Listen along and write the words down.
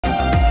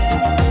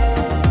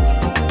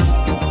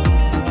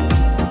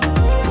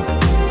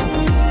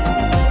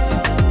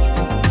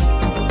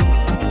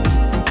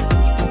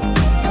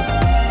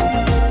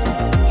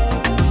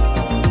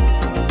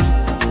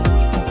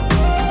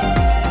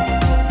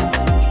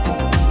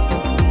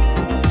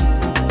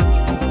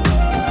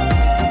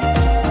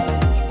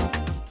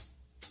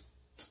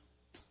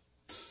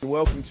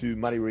welcome to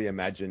Money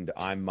Reimagined.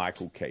 I'm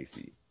Michael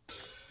Casey.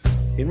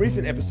 In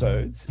recent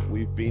episodes,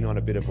 we've been on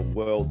a bit of a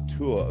world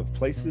tour of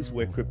places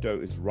where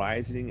crypto is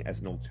rising as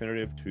an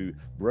alternative to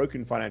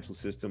broken financial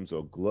systems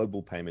or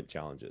global payment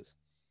challenges.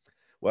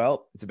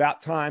 Well, it's about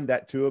time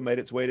that tour made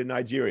its way to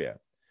Nigeria,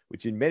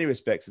 which in many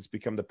respects has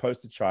become the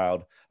poster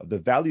child of the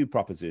value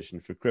proposition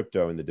for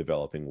crypto in the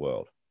developing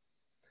world.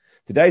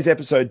 Today's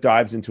episode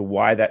dives into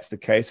why that's the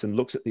case and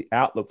looks at the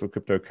outlook for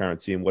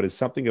cryptocurrency and what is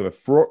something of a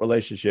fraught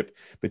relationship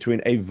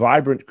between a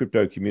vibrant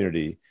crypto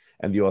community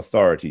and the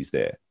authorities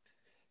there.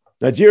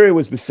 Nigeria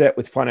was beset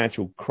with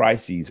financial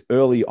crises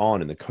early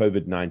on in the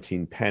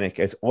COVID-19 panic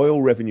as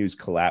oil revenues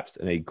collapsed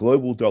and a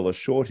global dollar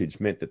shortage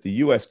meant that the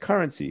US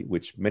currency,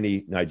 which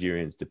many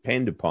Nigerians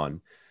depend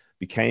upon,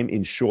 became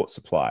in short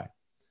supply.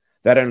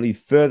 That only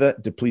further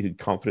depleted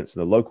confidence in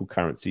the local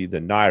currency, the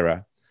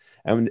Naira,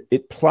 and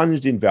it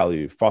plunged in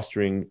value,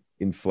 fostering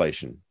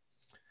inflation.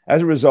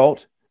 As a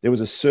result, there was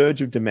a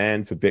surge of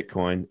demand for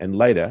Bitcoin and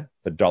later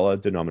for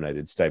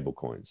dollar-denominated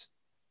stablecoins.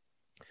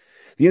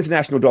 The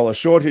international dollar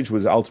shortage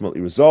was ultimately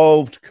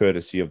resolved,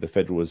 courtesy of the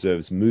Federal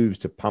Reserve's moves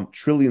to pump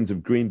trillions of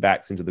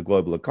greenbacks into the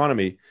global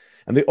economy,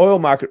 and the oil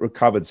market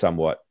recovered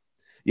somewhat.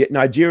 Yet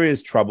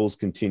Nigeria's troubles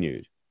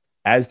continued,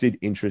 as did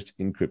interest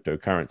in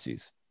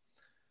cryptocurrencies.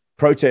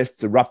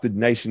 Protests erupted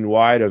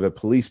nationwide over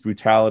police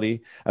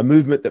brutality, a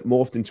movement that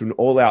morphed into an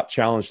all-out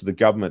challenge to the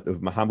government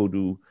of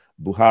Muhammadu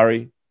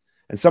Buhari.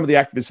 And some of the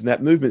activists in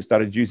that movement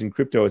started using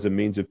crypto as a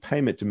means of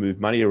payment to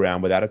move money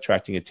around without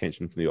attracting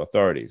attention from the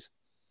authorities.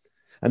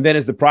 And then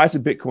as the price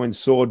of Bitcoin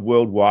soared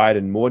worldwide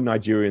and more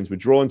Nigerians were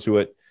drawn to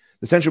it,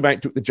 the central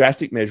bank took the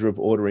drastic measure of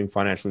ordering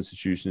financial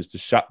institutions to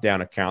shut down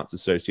accounts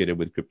associated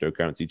with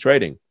cryptocurrency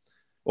trading.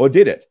 Or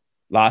did it?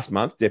 Last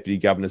month, Deputy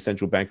Governor,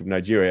 Central Bank of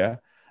Nigeria,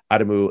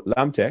 Adamu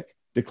Lamtek,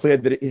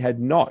 declared that it had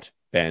not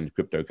banned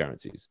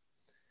cryptocurrencies.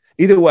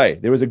 Either way,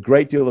 there is a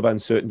great deal of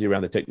uncertainty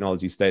around the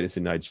technology status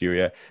in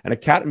Nigeria, and a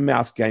cat and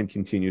mouse game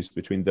continues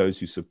between those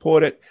who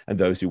support it and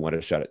those who want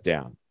to shut it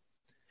down.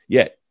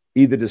 Yet,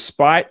 either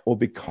despite or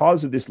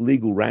because of this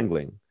legal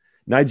wrangling,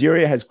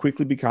 Nigeria has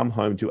quickly become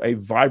home to a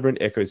vibrant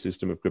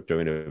ecosystem of crypto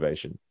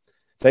innovation,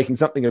 taking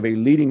something of a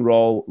leading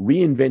role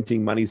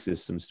reinventing money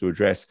systems to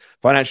address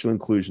financial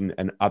inclusion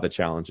and other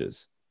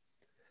challenges.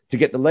 To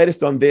get the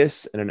latest on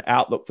this and an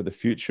outlook for the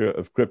future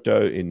of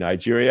crypto in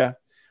Nigeria,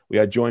 we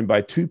are joined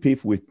by two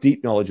people with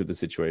deep knowledge of the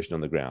situation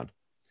on the ground.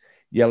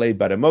 Yele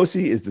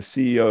Bademosi is the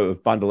CEO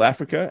of Bundle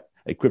Africa,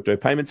 a crypto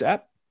payments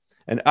app,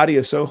 and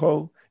Adia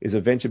Sowho is a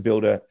venture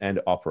builder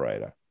and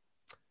operator.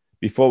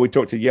 Before we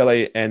talk to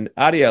Yele and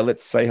Adia,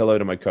 let's say hello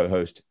to my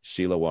co-host,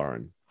 Sheila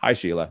Warren. Hi,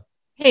 Sheila.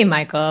 Hey,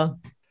 Michael.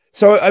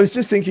 So I was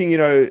just thinking,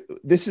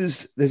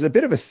 there's a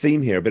bit of a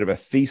theme here, a bit of a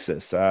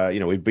thesis.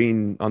 We've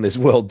been on this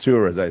world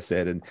tour, as I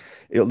said, and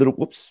there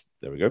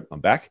we go,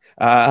 I'm back.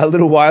 A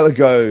little while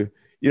ago,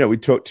 we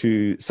talked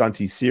to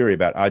Santi Siri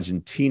about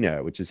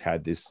Argentina, which has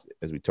had this,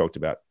 as we talked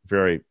about,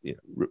 very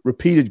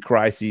repeated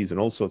crises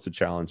and all sorts of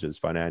challenges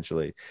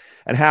financially,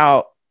 and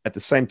how at the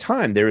same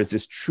time there is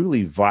this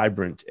truly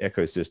vibrant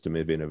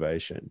ecosystem of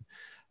innovation.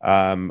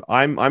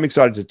 I'm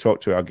excited to talk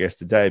to our guest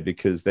today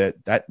because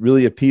that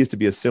really appears to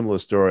be a similar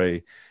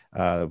story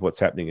of what's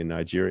happening in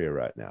Nigeria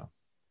right now.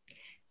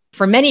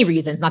 For many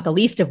reasons, not the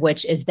least of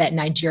which is that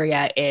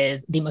Nigeria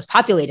is the most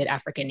populated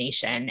African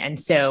nation. And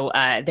so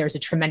there's a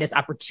tremendous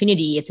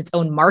opportunity. It's its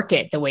own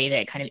market, the way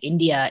that kind of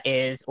India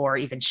is, or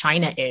even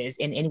China is,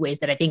 in ways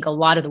that I think a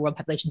lot of the world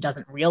population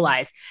doesn't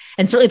realize.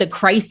 And certainly the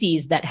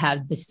crises that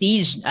have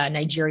besieged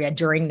Nigeria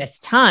during this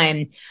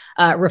time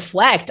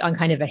reflect on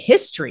kind of a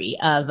history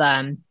of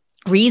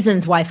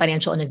reasons why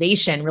financial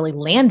innovation really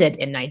landed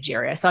in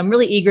Nigeria. So I'm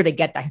really eager to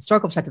get that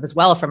historical perspective as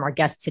well from our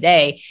guest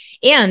today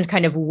and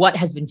kind of what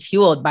has been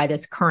fueled by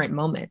this current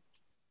moment.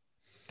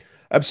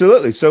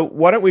 Absolutely. So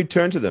why don't we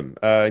turn to them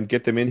and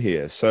get them in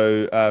here?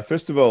 So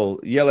first of all,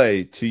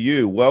 Yele, to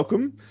you,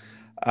 welcome.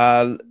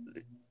 First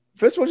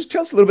of all, just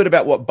tell us a little bit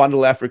about what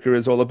Bundle Africa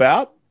is all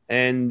about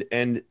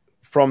and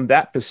from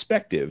that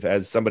perspective,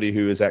 as somebody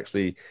who is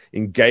actually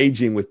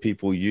engaging with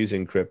people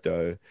using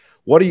crypto,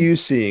 what are you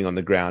seeing on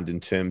the ground in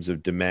terms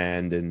of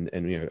demand and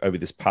over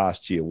this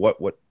past year?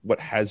 What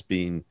has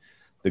been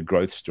the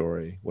growth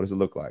story? What does it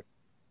look like?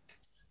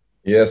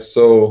 Yes,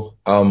 so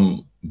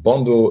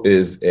Bundle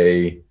is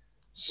a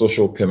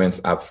social payments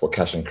app for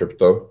cash and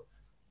crypto.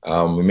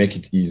 We make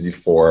it easy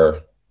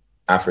for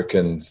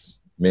Africans,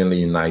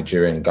 mainly in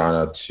Nigeria and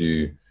Ghana,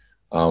 to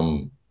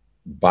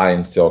buy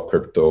and sell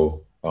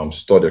crypto,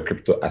 store their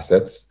crypto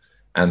assets,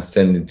 and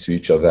send it to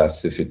each other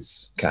as if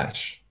it's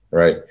cash,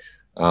 right?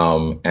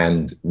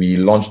 And we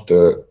launched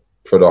the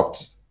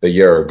product a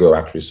year ago,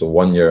 actually. So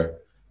 1 year,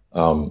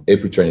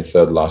 April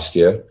 23rd last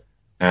year,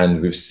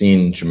 and we've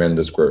seen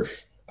tremendous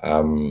growth.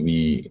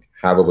 We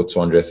have over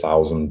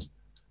 200,000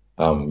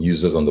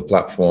 users on the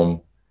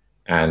platform,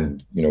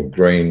 and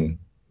growing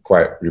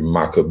quite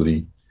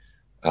remarkably.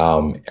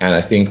 And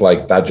I think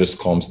that just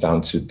comes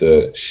down to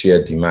the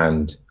sheer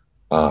demand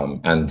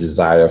and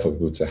desire for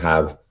people to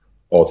have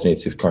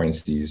alternative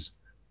currencies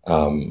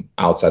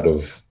outside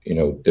of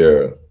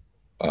their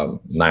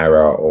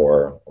Naira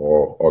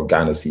or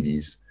Ghana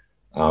cedis.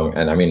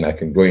 And I mean, I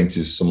can go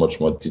into so much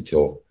more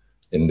detail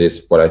in this,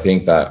 but I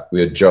think that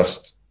we're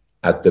just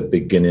at the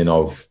beginning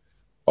of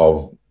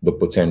the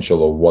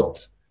potential of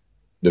what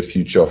the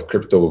future of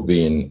crypto will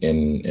be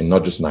in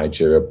not just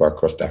Nigeria, but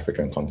across the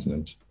African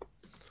continent.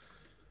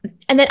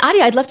 And then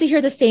Adia, I'd love to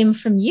hear the same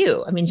from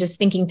you. I mean, just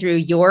thinking through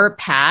your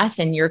path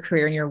and your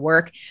career and your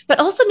work, but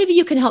also maybe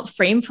you can help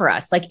frame for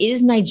us, like,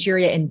 is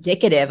Nigeria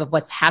indicative of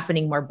what's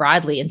happening more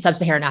broadly in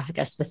sub-Saharan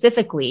Africa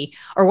specifically,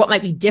 or what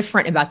might be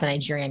different about the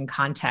Nigerian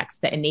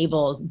context that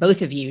enables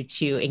both of you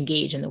to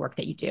engage in the work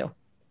that you do?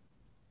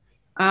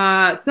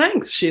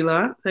 Thanks,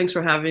 Sheila. Thanks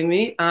for having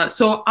me.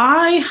 So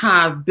I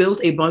have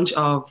built a bunch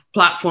of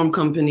platform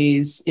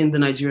companies in the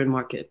Nigerian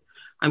market.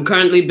 I'm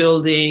currently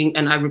building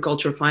an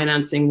agriculture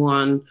financing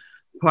one.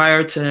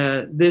 Prior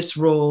to this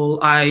role,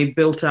 I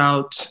built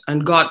out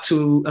and got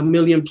to 1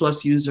 million+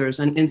 users,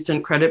 an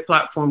instant credit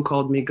platform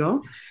called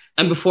Migo.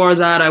 And before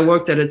that, I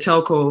worked at a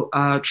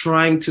telco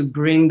trying to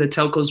bring the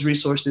telco's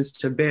resources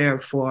to bear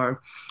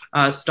for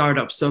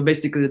startups. So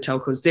basically the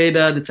telco's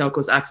data, the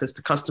telco's access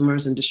to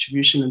customers and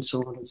distribution, and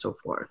so on and so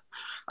forth.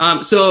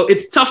 So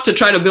it's tough to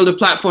try to build a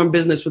platform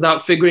business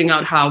without figuring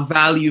out how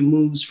value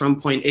moves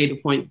from point A to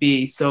point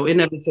B. So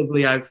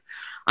inevitably, I've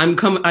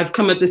come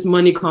at this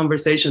money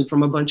conversation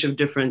from a bunch of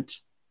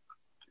different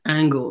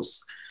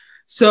angles.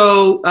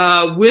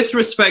 So with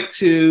respect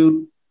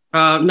to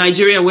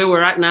Nigeria, where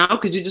we're at now,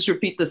 could you just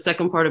repeat the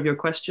second part of your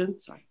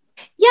question? Sorry.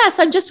 Yeah,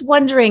 so I'm just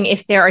wondering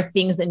if there are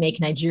things that make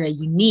Nigeria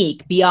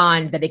unique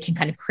beyond that it can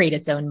kind of create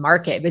its own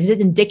market. But is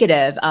it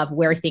indicative of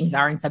where things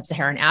are in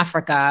sub-Saharan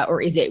Africa, or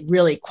is it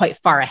really quite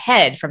far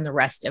ahead from the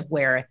rest of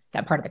where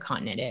that part of the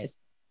continent is?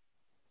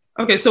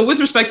 Okay, so with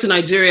respect to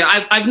Nigeria,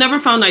 I've never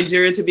found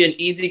Nigeria to be an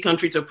easy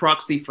country to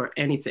proxy for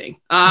anything.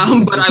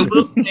 But I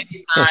will say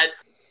that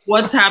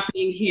what's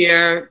happening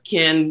here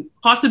can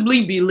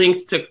possibly be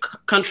linked to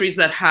countries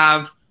that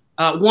have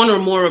one or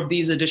more of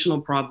these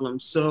additional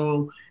problems.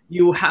 So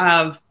you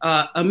have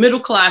a middle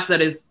class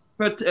that is,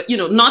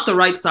 not the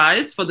right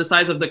size for the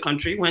size of the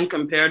country when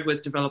compared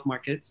with developed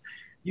markets.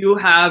 You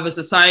have a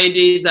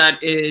society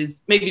that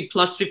is maybe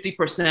plus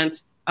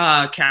 50%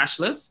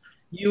 cashless.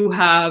 You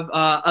have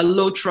a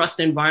low trust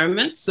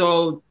environment.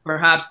 So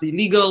perhaps the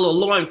legal or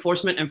law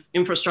enforcement and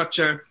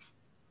infrastructure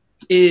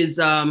is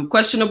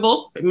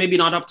questionable, maybe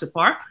not up to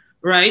par,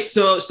 right?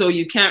 So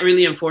you can't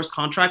really enforce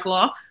contract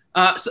law.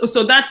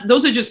 So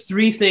those are just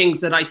three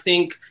things that I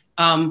think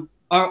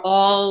are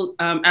all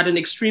at an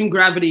extreme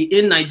gravity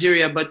in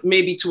Nigeria, but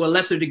maybe to a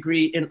lesser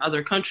degree in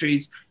other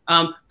countries.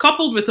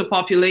 Coupled with the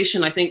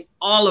population, I think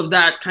all of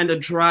that kind of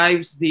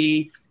drives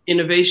the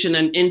innovation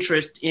and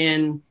interest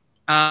in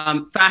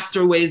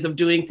faster ways of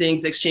doing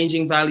things,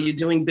 exchanging value,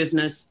 doing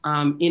business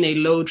in a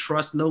low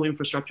trust, low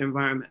infrastructure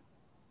environment.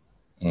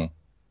 Mm.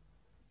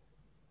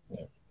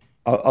 Yeah.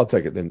 I'll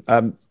take it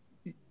then.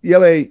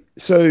 Yele,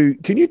 so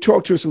can you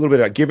talk to us a little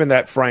bit about, given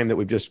that frame that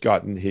we've just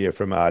gotten here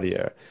from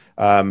Adia,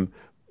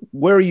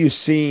 where are you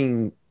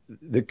seeing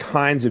the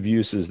kinds of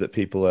uses that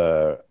people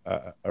are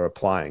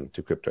applying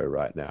to crypto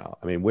right now?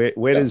 I mean,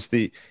 where does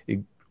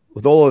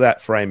with all of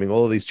that framing,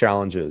 all of these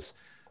challenges,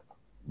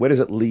 where does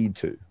it lead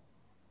to?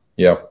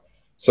 Yeah.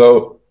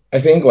 So I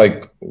think,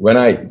 like, when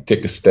I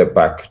take a step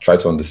back, try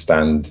to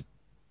understand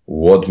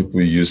what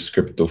people use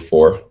crypto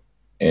for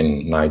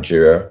in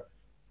Nigeria,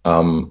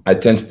 I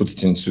tend to put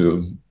it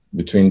into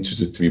between 2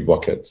 to 3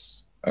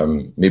 buckets.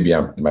 Maybe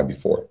it might be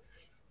 4.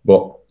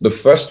 But the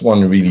first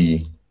one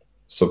really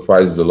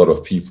surprises a lot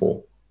of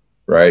people,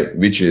 right?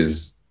 Which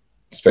is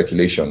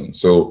speculation.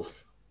 So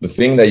the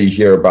thing that you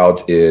hear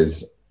about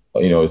is,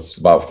 it's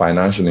about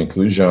financial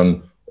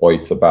inclusion, or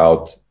it's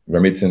about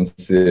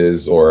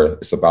remittances, or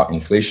it's about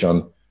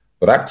inflation.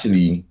 But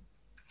actually,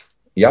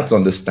 you have to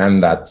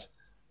understand that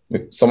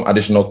some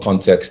additional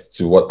context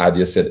to what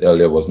Adia said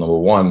earlier was, number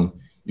one,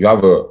 you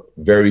have a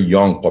very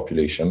young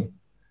population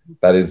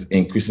that is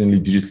increasingly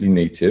digitally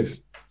native,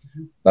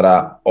 that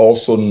are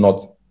also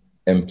not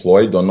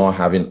employed or not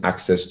having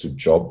access to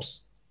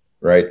jobs,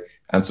 right?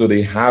 And so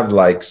they have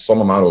like some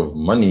amount of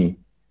money,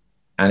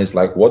 and it's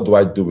like, what do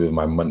I do with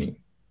my money?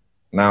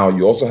 Now,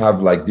 you also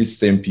have like these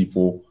same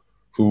people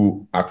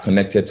who are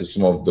connected to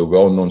some of the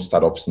well-known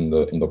startups in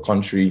the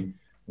country,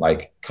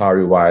 like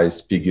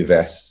Cowrywise,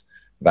 Piggyvest,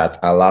 that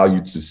allow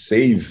you to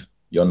save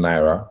your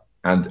Naira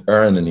and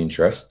earn an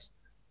interest.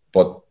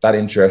 But that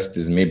interest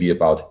is maybe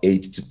about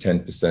 8 to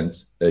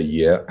 10% a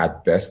year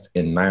at best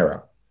in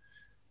Naira.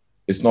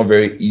 It's not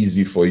very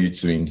easy for you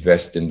to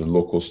invest in the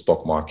local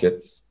stock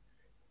markets.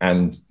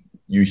 And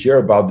you hear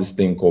about this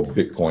thing called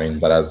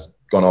Bitcoin that has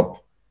gone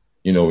up,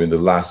 in the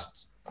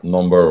last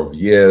number of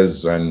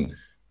years, and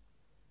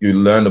you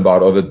learn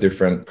about other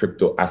different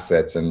crypto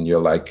assets, and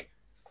you're like,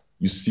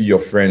 you see your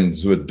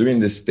friends who are doing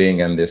this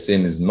thing and they're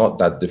saying it's not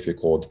that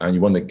difficult, and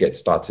you want to get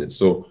started.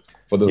 So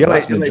for the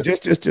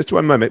just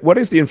 1 moment, what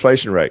is the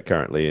inflation rate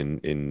currently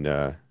in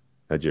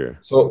Nigeria?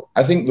 So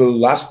I think the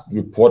last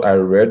report I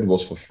read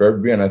was for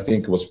February, and I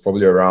think it was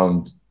probably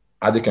around,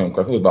 I think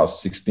it was about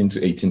 16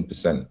 to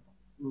 18%.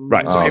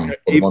 Right. So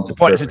the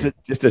point is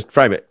just to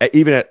frame it,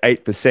 even at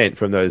 8%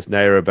 from those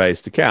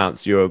Naira-based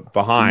accounts, you're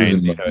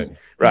behind.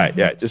 Right.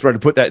 Yeah. Just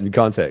wanted to put that in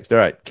context. All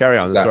right. Carry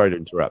on. Exactly. Sorry to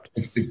interrupt.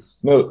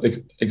 No,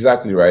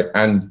 exactly right.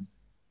 And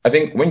I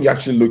think when you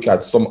actually look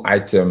at some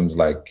items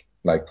like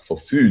for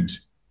food,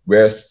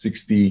 where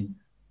 60%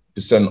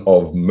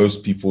 of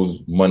most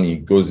people's money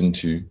goes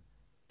into,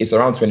 it's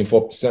around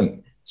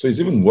 24%. So it's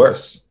even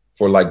worse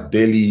for like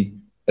daily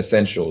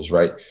essentials,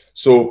 right?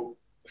 So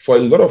for a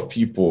lot of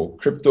people,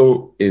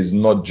 crypto is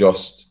not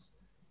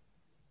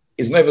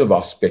even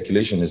about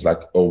speculation. It's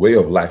like a way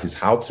of life. It's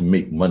how to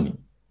make money,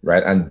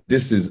 right? And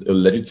this is a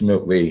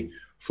legitimate way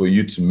for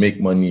you to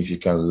make money. If you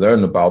can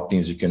learn about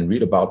things, you can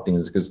read about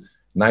things, because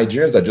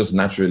Nigerians are just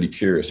naturally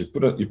curious. You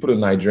put a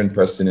Nigerian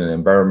person in an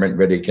environment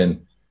where they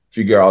can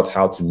figure out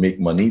how to make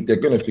money, they're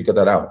going to figure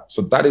that out.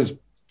 So that is,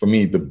 for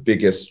me, the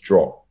biggest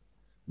draw.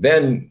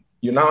 Then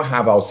you now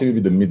have, I'll say,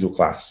 maybe the middle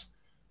class,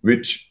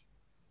 which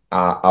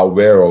are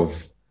aware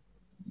of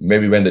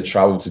maybe when they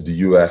traveled to the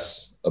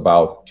US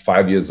about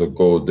 5 years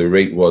ago, the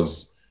rate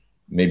was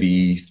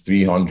maybe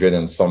 300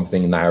 and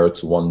something Naira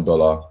to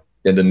 $1.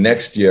 Then the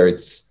next year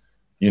it's,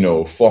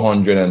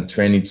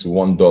 420 to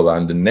 $1.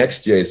 And the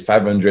next year is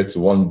 500 to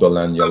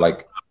 $1. And you're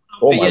like,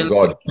 oh my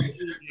God.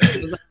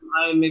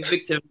 I'm a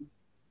victim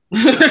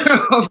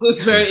of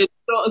this very,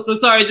 so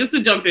sorry, just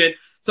to jump in.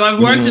 So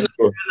I've worked in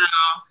Nigeria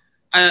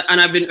now,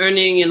 and I've been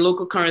earning in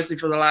local currency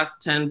for the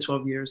last 10,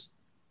 12 years.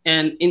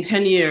 And in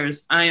 10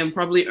 years, I am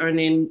probably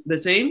earning the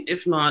same,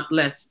 if not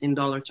less, in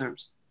dollar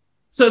terms.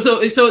 So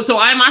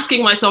I'm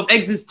asking myself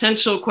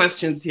existential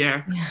questions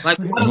here. Like,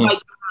 what have I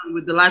done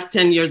with the last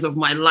 10 years of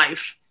my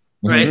life,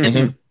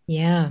 right?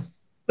 Yeah.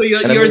 So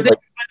you're there kind of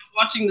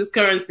watching this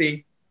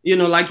currency,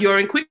 like you're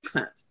in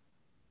quicksand.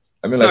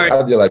 I mean, like,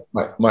 Adia, like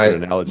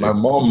my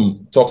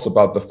mom talks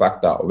about the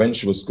fact that when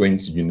she was going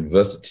to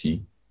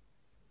university,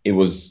 it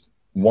was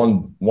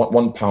one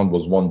pound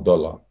was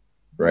 $1,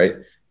 right?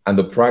 And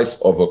the price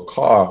of a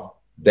car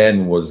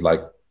then was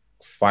like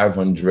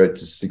 500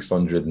 to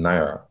 600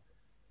 Naira.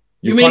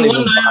 You mean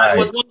 $1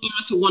 was $1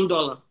 to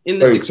 $1 in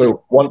the 60s?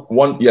 So one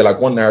like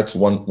 $1 Naira to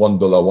 $1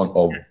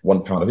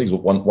 1 pound. I think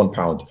it's one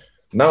pound.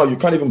 Now you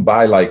can't even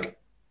buy like,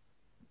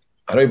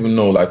 I don't even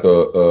know, like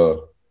a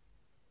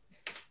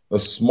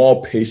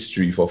small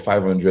pastry for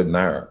 500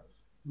 Naira,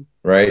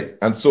 right?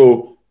 And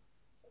so,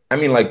 I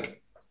mean,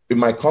 like in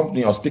my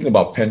company, I was thinking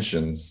about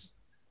pensions.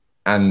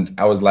 And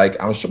I was like,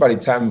 I'm sure by the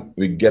time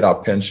we get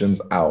our pensions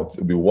out,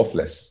 it'll be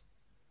worthless.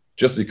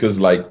 Just because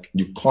like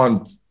you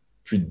can't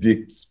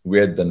predict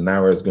where the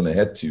Naira is going to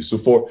head to. So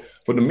for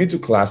the middle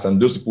class and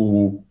those people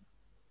who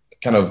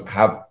kind of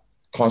have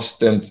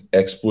constant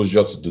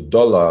exposure to the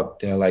dollar,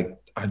 they're like,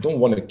 I don't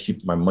want to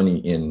keep my money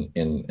in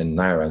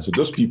Naira. And so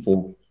those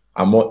people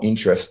are more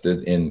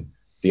interested in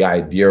the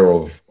idea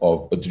of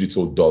a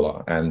digital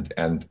dollar and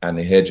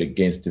a hedge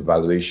against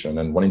devaluation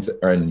and wanting to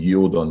earn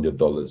yield on their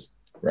dollars,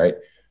 right?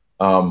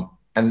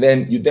 And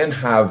then you then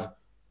have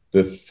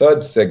the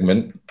third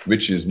segment,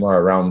 which is more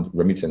around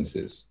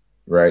remittances,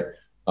 right?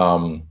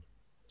 And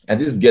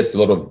this gets a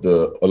lot of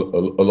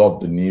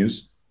the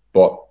news,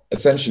 but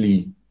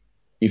essentially,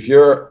 if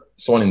you're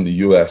someone in the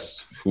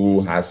US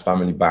who has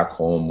family back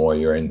home, or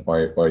you're in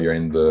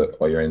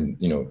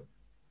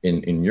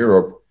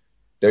Europe,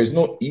 there is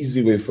no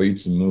easy way for you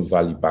to move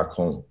value back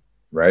home,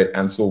 right?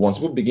 And so once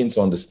we begin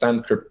to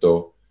understand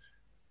crypto,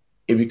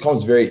 it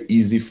becomes very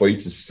easy for you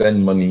to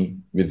send money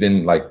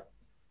within like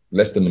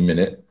less than a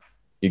minute.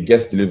 It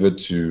gets delivered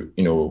to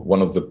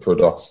one of the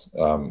products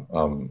in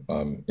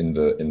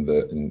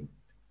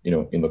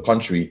the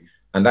country,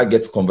 and that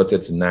gets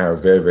converted to Naira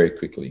very, very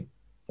quickly,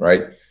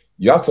 right?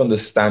 You have to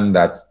understand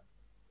that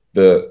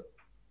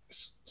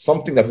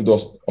something that we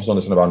also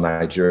understand about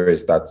Nigeria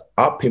is that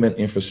our payment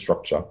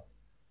infrastructure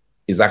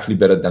is actually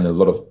better than a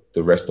lot of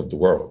the rest of the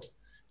world.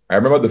 I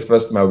remember the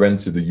first time I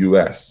went to the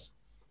US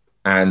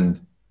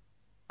and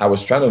I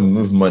was trying to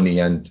move money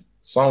and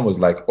someone was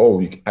like,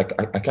 oh,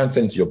 I can't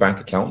send to your bank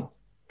account.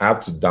 I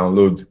have to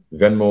download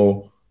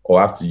Venmo or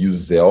I have to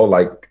use Zelle.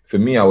 Like for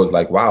me, I was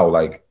like, wow,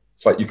 like,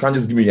 so you can't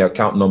just give me your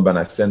account number and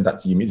I send that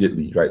to you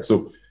immediately, right?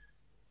 So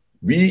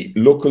we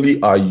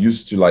locally are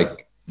used to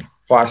like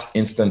fast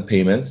instant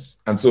payments.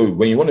 And so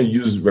when you want to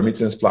use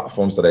remittance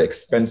platforms that are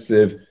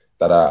expensive,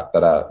 that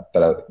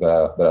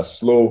are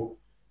slow,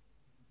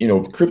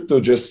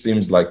 crypto just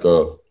seems like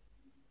a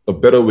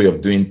better way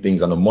of doing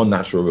things and a more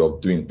natural way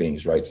of doing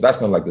things, right? So that's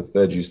kind of like the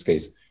third use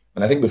case.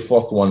 And I think the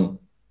fourth one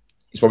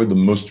is probably the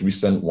most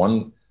recent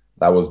one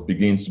that was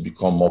beginning to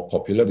become more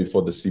popular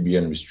before the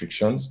CBN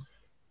restrictions,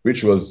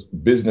 which was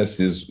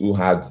businesses who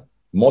had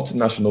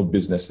multinational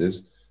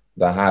businesses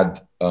that had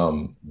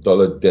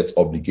dollar debt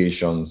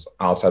obligations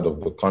outside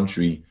of the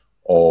country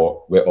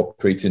or were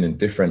operating in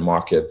different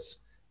markets,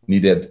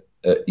 needed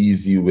an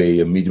easy way,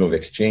 a medium of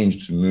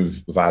exchange to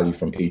move value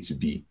from A to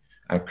B.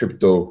 And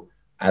crypto,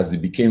 as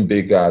it became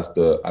bigger, as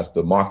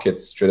the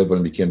markets traded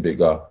volume became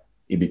bigger,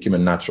 it became a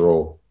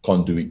natural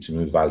conduit to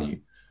move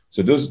value.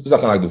 So those are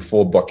kind of like the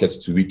four buckets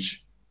to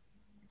which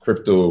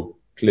crypto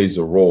plays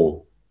a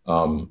role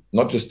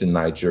not just in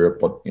Nigeria,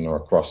 but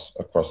across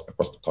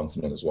the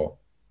continent as well.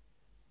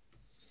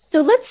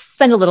 So let's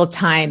spend a little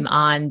time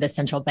on the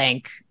central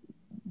bank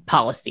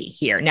policy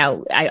here.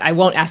 Now, I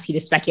won't ask you to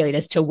speculate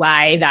as to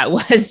why that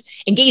was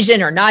engaged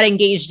in or not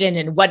engaged in,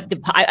 and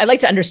I'd like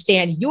to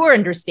understand your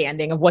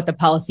understanding of what the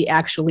policy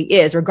actually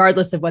is,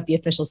 regardless of what the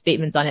official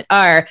statements on it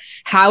are.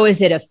 How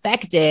has it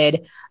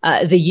affected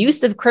the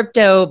use of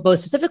crypto, both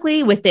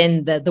specifically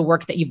within the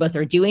work that you both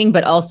are doing,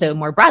 but also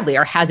more broadly,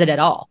 or has it at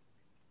all?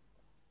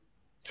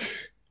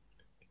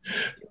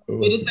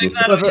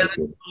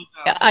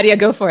 Adia,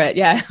 go for it.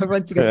 Yeah, who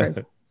wants to go first?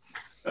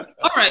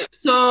 All right.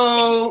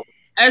 So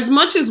as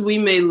much as we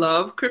may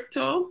love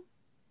crypto,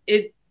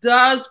 it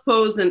does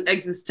pose an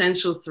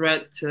existential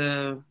threat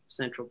to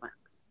central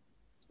banks,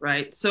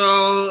 right?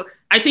 So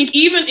I think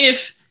even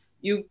if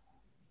you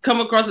come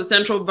across a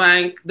central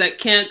bank that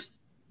can't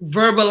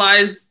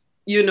verbalize,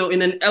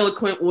 in an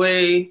eloquent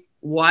way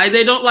why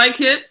they don't like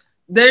it,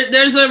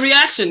 there's a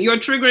reaction. You're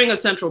triggering a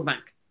central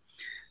bank.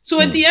 So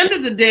at the end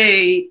of the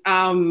day,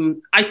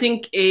 I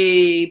think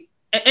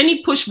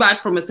any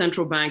pushback from a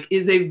central bank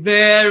is a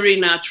very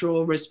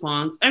natural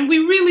response, and we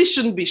really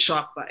shouldn't be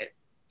shocked by it.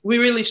 We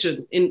really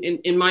shouldn't,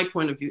 in my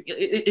point of view.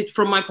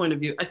 From my point of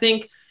view, I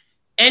think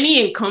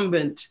any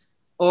incumbent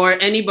or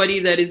anybody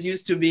that is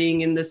used to being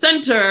in the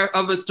center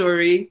of a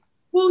story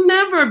will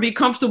never be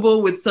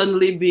comfortable with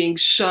suddenly being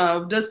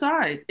shoved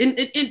aside.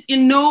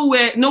 In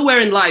nowhere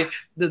in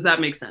life does that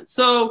make sense.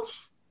 So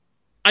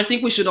I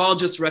think we should all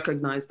just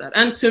recognize that.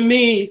 And to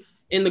me,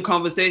 in the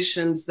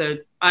conversations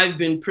that I've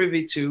been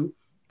privy to,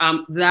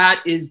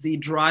 that is the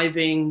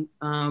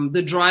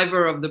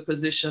driver of the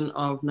position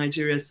of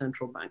Nigeria's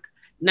central bank.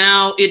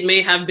 Now, it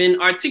may have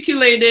been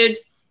articulated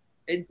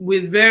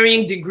with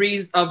varying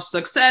degrees of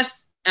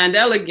success and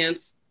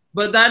elegance,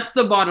 but that's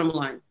the bottom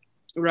line,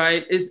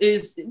 right?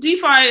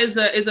 DeFi is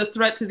a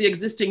threat to the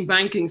existing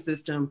banking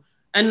system,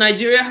 and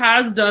Nigeria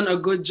has done a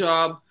good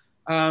job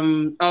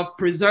of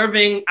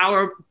preserving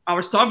our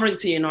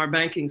sovereignty in our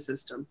banking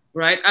system,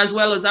 right? As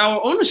well as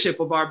our ownership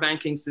of our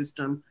banking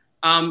system,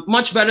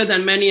 much better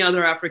than many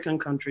other African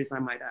countries, I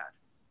might add.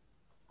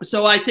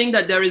 So I think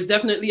that there is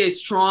definitely a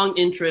strong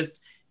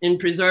interest in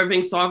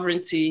preserving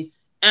sovereignty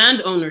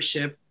and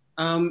ownership,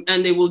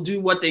 and they will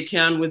do what they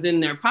can within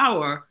their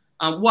power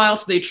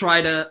whilst they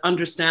try to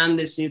understand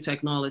this new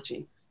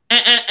technology.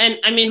 And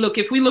I mean, look,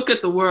 if we look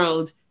at the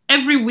world,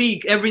 every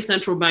week, every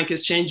central bank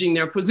is changing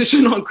their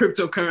position on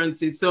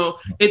cryptocurrency. So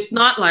it's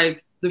not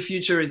like the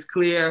future is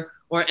clear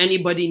or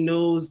anybody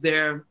knows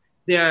their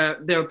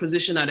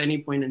position at any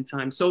point in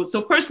time. So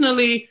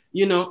personally,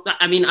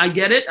 I mean, I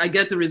get it. I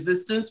get the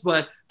resistance,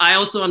 but I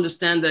also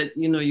understand that,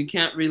 you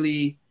can't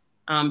really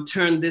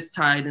turn this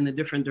tide in a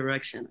different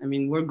direction. I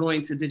mean, we're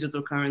going to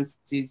digital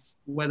currencies,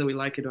 whether we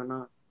like it or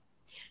not.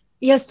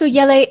 Yeah. So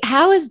Yele,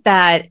 how is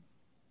that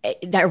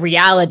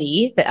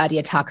reality that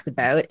Adia talks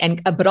about,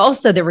 but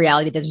also the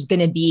reality that there's going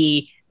to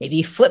be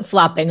maybe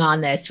flip-flopping on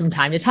this from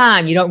time to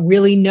time? You don't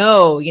really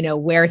know,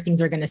 where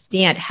things are going to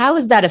stand. How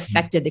has that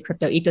affected the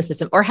crypto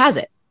ecosystem, or has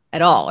it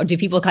at all? Or do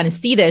people kind of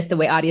see this the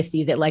way Adia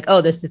sees it, like,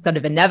 oh, this is kind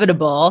of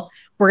inevitable,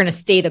 we're going to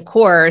stay the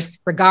course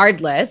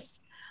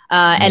regardless,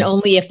 and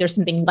only if there's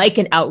something like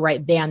an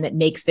outright ban that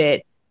makes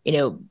it,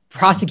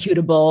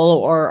 prosecutable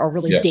or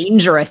really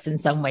dangerous in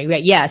some way,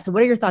 right? Yeah. So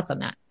what are your thoughts on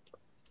that?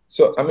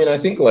 So, I mean, I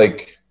think,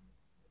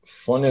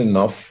 funny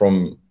enough,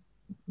 from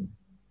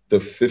the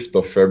 5th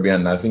of February,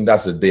 and I think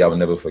that's the day I will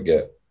never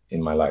forget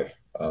in my life,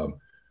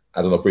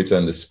 as an operator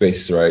in the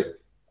space, right?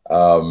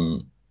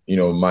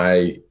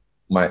 My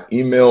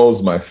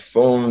emails, my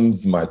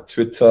phones, my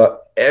Twitter,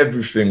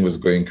 everything was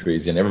going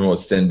crazy, and everyone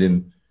was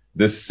sending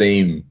this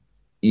same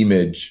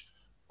image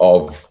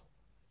of,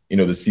 the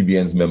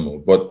CBN's memo.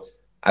 But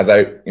as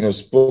I,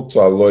 spoke to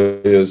our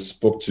lawyers,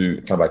 spoke to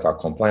kind of like our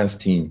compliance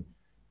team,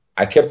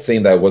 I kept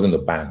saying that it wasn't a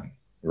ban,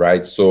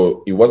 right?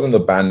 So it wasn't a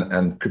ban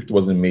and crypto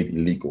wasn't made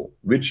illegal,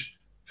 which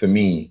for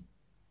me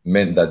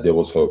meant that there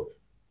was hope,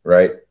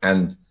 right?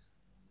 And,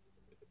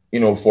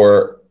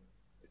 for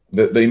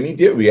the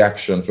immediate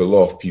reaction for a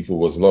lot of people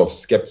was a lot of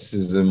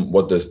skepticism.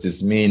 What does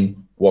this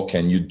mean? What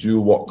can you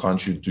do? What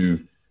can't you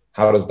do?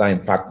 How does that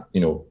impact,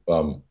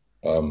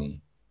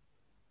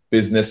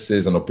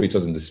 businesses and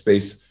operators in the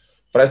space?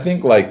 But I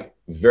think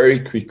very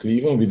quickly,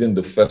 even within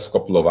the first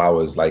couple of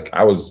hours,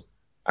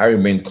 I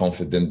remained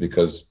confident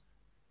because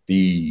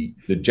the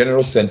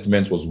general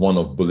sentiment was one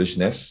of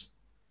bullishness.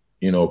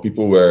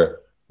 People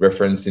were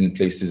referencing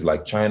places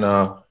like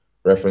China,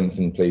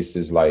 referencing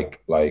places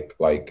like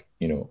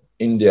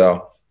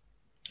India,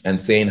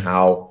 and saying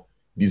how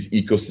these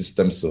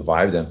ecosystems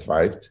survived and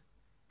thrived.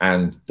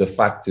 And the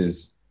fact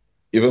is,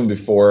 even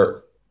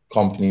before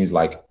companies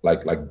like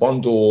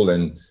Bundle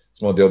and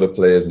some of the other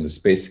players in the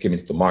space came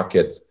into the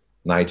market,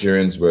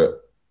 Nigerians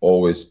were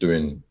always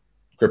doing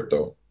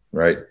crypto,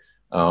 right?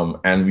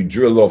 And we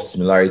drew a lot of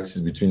similarities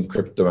between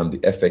crypto and the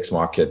FX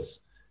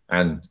markets.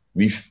 And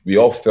we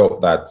all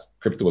felt that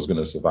crypto was going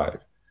to survive.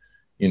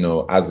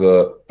 As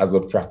a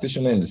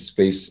practitioner in the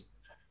space,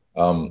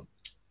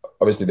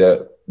 obviously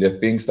there are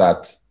things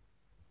that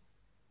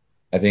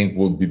I think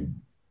will be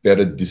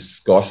better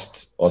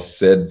discussed or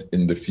said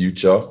in the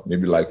future,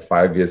 maybe like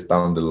 5 years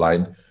down the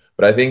line.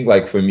 But I think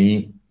like for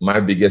me, my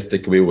biggest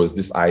takeaway was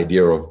this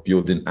idea of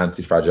building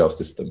anti-fragile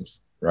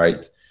systems,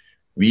 right?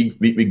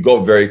 We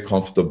got very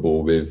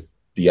comfortable with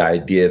the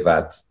idea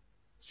that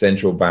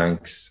central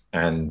banks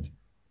and,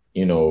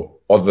 you know,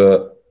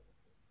 other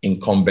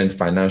incumbent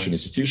financial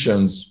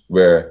institutions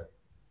were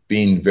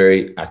being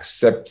very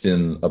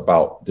accepting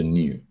about the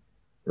new,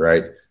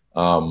 right?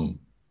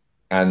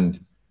 And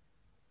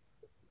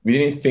we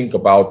didn't think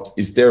about,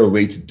 is there a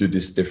way to do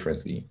this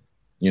differently?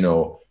 You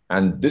know,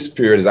 and this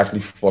period has actually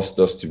forced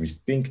us to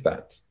rethink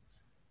that.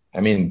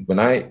 I mean, when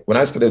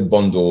I started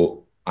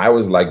Bundle, I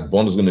was like,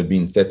 Bundle's going to be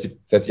in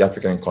 30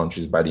 African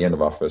countries by the end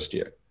of our first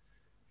year.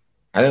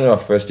 I didn't know our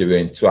first year we were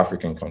in 2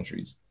 African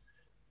countries.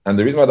 And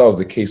the reason why that was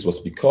the case was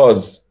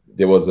because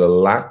there was a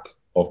lack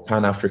of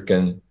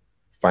Pan-African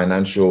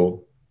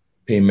financial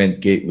payment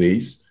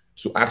gateways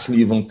to actually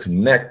even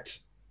connect,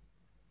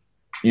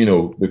 you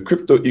know, the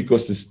crypto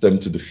ecosystem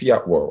to the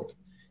fiat world.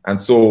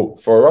 And so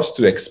for us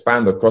to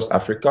expand across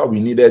Africa, we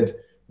needed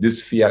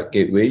these fiat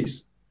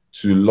gateways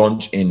to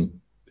launch in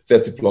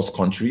 30 plus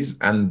countries,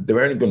 and they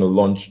weren't going to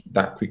launch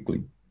that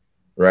quickly,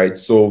 right?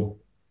 So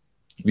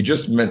we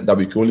just meant that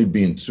we could only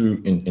be in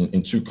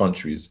two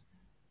countries.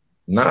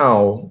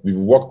 Now we've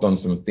worked on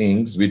some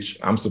things which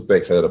I'm super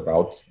excited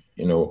about.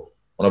 You know,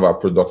 one of our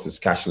products is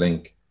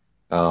CashLink.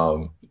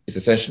 It's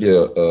essentially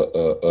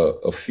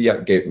a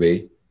fiat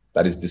gateway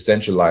that is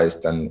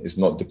decentralized and is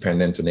not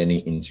dependent on any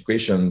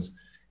integrations.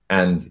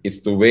 And it's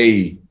the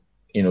way,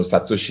 you know,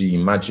 Satoshi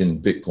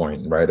imagined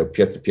Bitcoin, right? A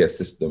peer-to-peer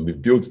system.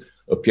 We've built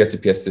a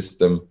peer-to-peer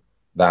system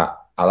that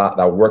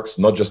works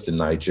not just in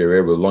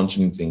Nigeria. We're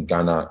launching it in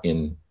Ghana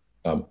in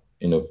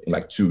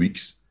like 2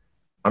 weeks.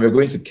 And we're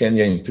going to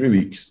Kenya in 3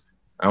 weeks.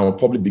 And we'll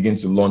probably begin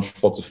to launch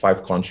 4 to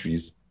 5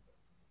 countries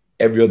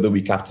every other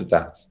week after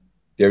that.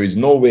 There is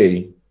no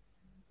way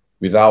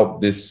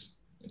without this,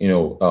 you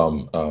know,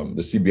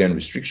 the CBN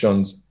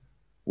restrictions,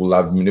 we'll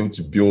have been able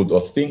to build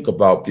or think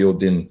about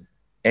building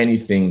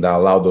anything that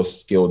allowed us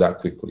scale that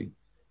quickly.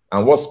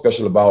 And what's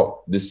special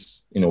about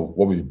this, you know,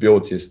 what we've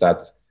built is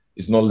that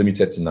it's not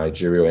limited to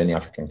Nigeria or any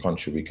African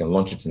country. We can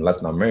launch it in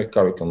Latin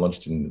America. We can launch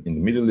it in the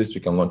Middle East. We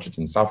can launch it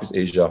in Southeast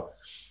Asia,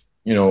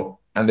 you know.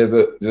 And there's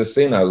a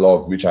saying I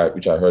love, which I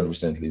heard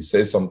recently. It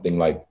says something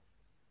like,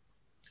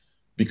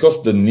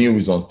 because the new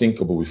is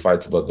unthinkable, we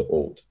fight over the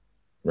old,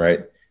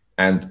 right?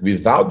 And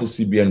without the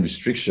CBN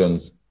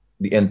restrictions,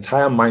 the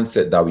entire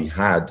mindset that we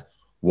had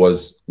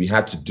was we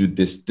had to do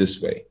this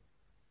way.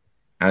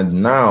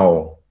 And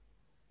now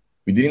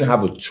we didn't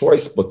have a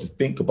choice but to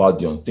think about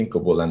the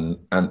unthinkable, and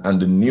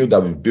the new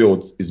that we've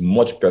built is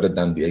much better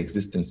than the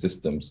existing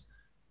systems.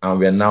 And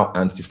we are now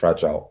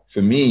anti-fragile.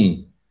 For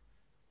me,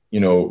 you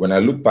know, when I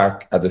look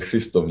back at the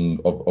 5th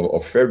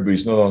of February,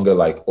 it's no longer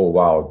like, oh,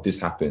 wow, this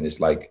happened.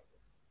 It's like,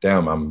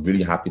 damn, I'm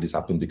really happy this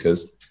happened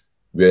because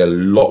we're a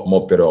lot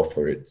more better off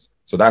for it.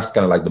 So that's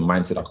kind of like the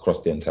mindset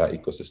across the entire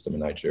ecosystem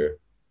in Nigeria.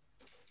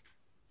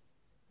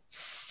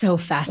 So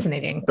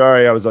fascinating.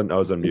 Sorry, I was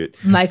on mute.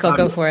 Michael,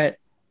 go for it.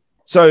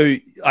 So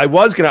I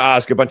was going to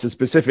ask a bunch of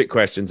specific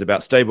questions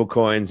about stable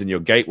coins and your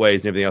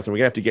gateways and everything else, and we're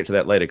going to have to get to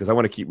that later because I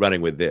want to keep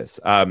running with this.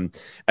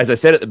 As I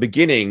said at the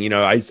beginning, you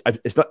know, it's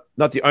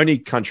not the only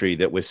country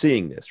that we're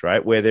seeing this,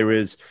 right? Where there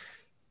is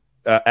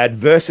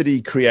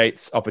adversity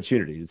creates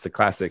opportunity. It's the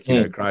classic,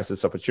 you know,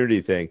 crisis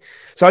opportunity thing.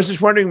 So I was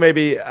just wondering,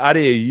 maybe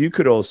Adia, you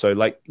could also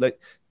like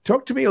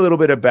talk to me a little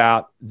bit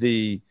about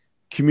the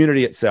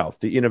community itself,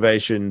 the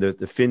innovation, the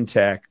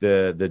fintech,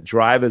 the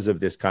drivers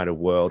of this kind of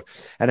world,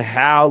 and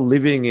how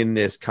living in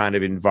this kind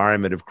of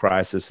environment of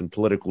crisis and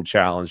political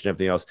challenge and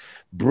everything else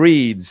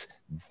breeds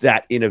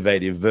that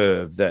innovative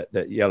verve that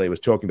Yele was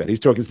talking about. He's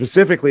talking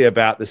specifically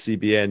about the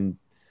CBN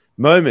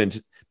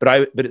moment,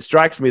 but it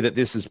strikes me that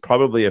this is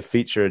probably a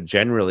feature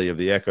generally of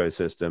the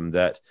ecosystem,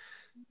 that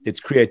its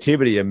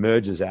creativity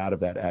emerges out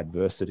of that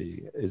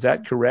adversity. Is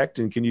that correct?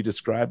 And can you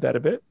describe that a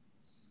bit?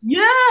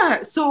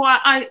 Yeah, so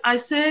I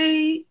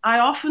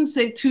often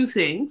say 2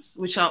 things,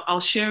 which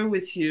I'll share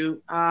with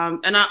you,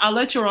 and I'll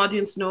let your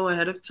audience know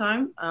ahead of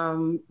time.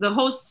 The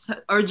hosts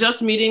are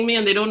just meeting me,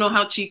 and they don't know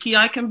how cheeky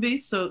I can be.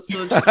 So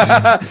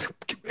just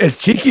as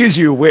cheeky as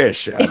you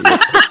wish.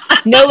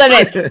 No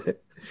limits.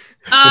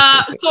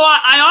 So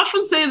I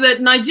often say that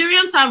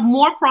Nigerians have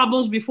more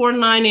problems before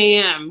 9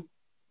 a.m.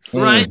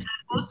 Right?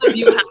 Most of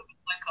you have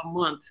like a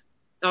month.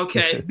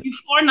 Okay,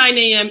 before 9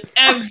 a.m.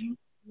 every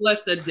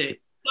blessed day.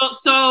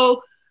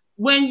 So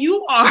when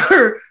you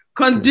are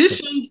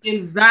conditioned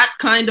in that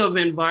kind of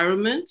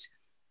environment,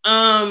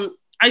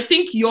 I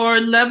think your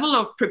level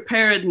of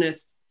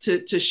preparedness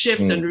to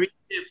shift and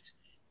reshift,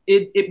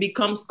 it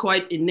becomes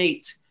quite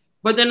innate.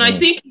 But then I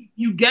think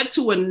you get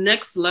to a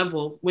next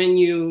level when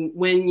you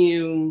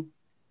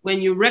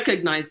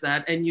recognize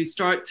that and you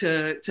start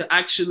to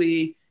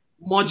actually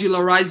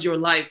modularize your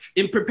life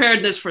in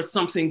preparedness for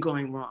something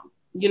going wrong.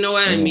 You know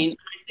what I mean?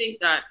 I think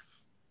that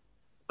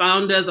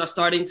founders are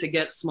starting to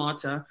get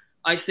smarter.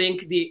 I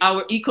think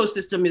our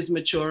ecosystem is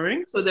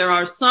maturing. So there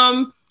are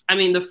some I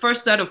mean, the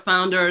first set of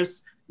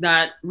founders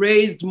that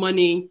raised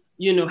money,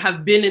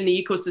 have been in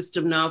the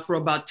ecosystem now for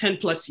about 10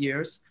 plus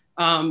years.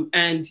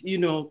 And,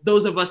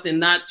 those of us in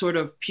that sort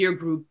of peer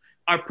group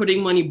are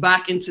putting money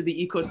back into the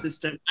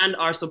ecosystem and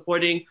are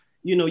supporting,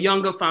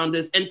 younger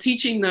founders and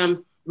teaching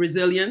them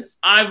resilience.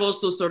 I've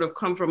also sort of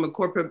come from a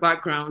corporate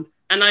background,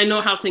 and I know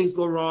how things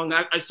go wrong.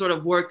 I sort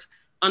of worked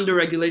under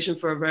regulation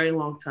for a very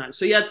long time.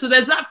 So yeah, so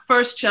there's that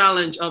first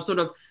challenge of sort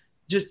of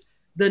just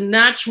the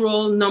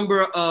natural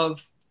number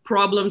of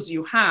problems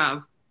you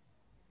have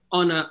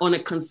on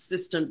a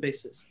consistent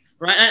basis,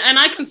 right? And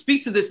I can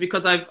speak to this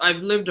because I've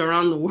lived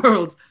around the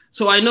world,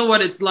 so I know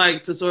what it's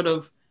like to sort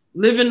of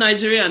live in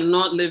Nigeria and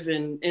not live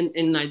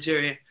in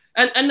Nigeria.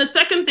 And the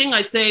second thing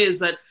I say is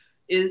that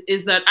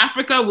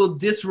Africa will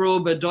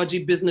disrobe a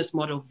dodgy business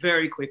model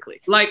very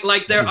quickly.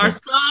 Like there are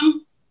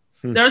some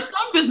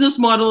business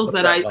models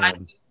that I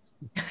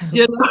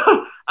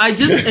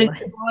just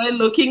enjoy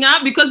looking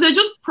at because they're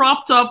just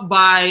propped up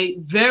by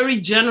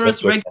very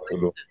generous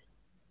regulation.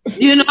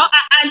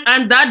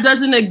 And that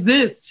doesn't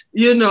exist,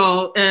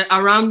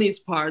 around these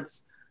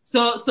parts.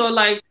 So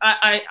like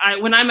I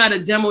when I'm at a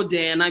demo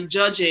day and I'm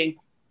judging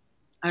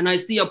and I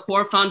see a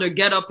poor founder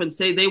get up and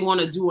say they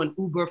want to do an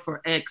Uber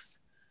for X,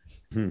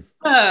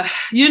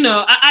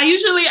 I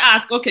usually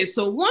ask, okay,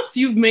 so once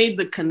you've made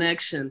the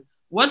connection,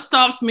 what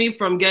stops me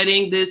from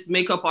getting this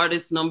makeup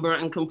artist number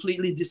and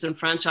completely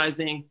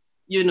disenfranchising,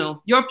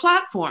 your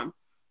platform?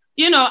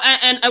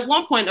 And at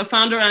one point a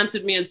founder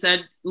answered me and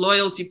said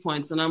loyalty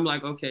points. And I'm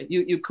like, okay,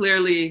 you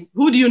clearly,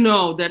 who do you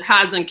know that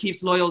has and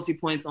keeps loyalty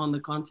points on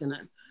the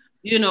continent?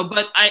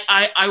 But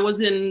I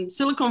was in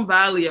Silicon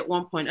Valley at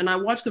one point and I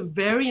watched a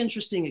very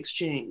interesting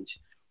exchange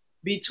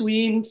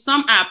between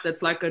some app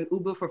that's like an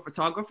Uber for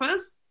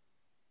photographers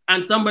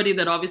and somebody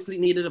that obviously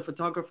needed a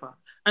photographer.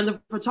 And the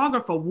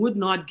photographer would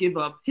not give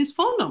up his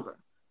phone number.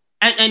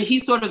 And he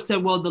sort of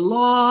said, well, the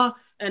law,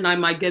 and I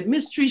might get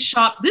mystery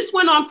shopped. This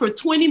went on for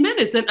 20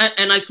 minutes.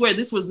 And I swear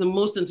this was the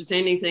most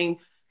entertaining thing,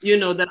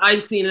 that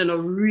I've seen in a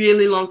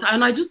really long time.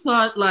 And I just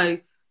thought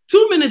like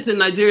 2 minutes in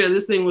Nigeria,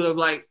 this thing would have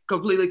like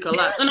completely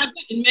collapsed. And I've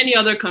been in many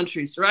other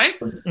countries, right?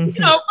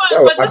 Mm-hmm.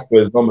 But ask for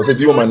his number. Say,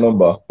 do you want my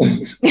number? What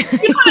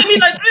I mean?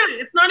 Like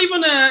really, it's not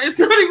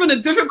even a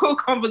difficult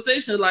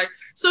conversation. Like,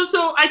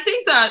 so I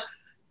think that,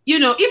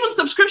 even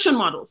subscription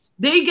models,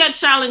 they get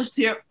challenged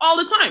here all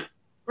the time,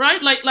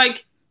 right?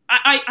 Like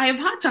I have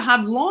had to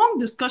have long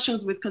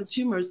discussions with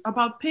consumers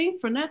about paying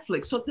for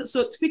Netflix. So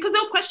because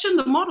they'll question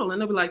the model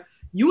and they'll be like,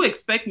 you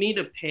expect me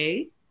to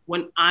pay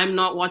when I'm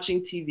not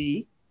watching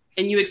TV,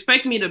 and you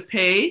expect me to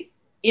pay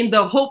in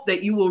the hope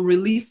that you will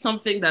release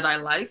something that I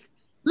like?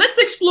 Let's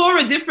explore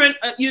a different,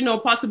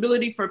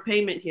 possibility for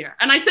payment here.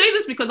 And I say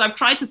this because I've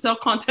tried to sell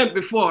content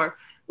before,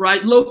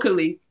 right,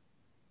 locally,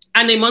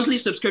 and a monthly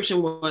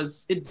subscription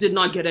it did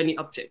not get any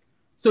uptick.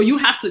 So you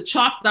have to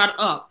chop that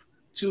up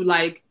to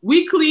like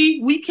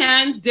weekly,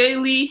 weekend,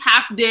 daily,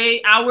 half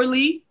day,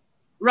 hourly,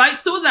 right?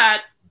 So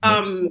that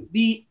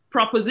the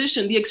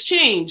proposition, the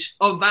exchange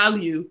of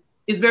value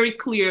is very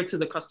clear to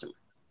the customer.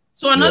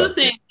 So another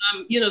thing,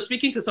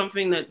 speaking to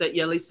something that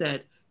Yele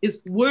said,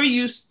 is we're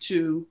used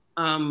to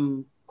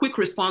quick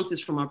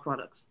responses from our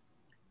products.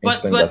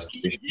 But in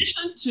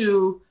addition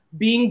to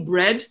being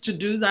bred to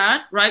do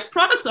that, right?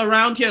 Products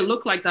around here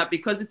look like that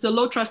because it's a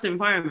low trust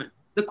environment.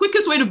 The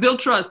quickest way to build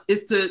trust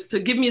is to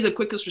give me the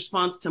quickest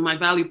response to my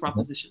value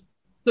proposition.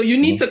 So you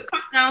need to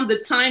cut down the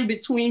time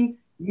between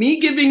me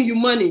giving you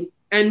money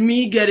and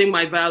me getting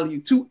my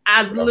value to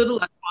as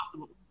little as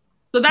possible.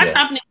 So that's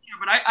happening here,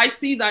 but I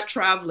see that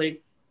traveling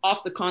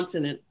off the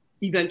continent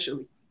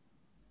eventually.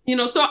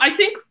 So I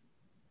think,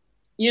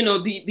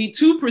 the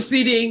two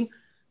preceding,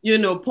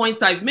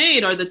 points I've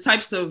made are the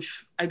types of,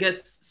 I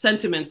guess,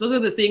 sentiments. Those are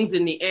the things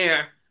in the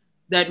air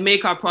that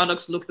make our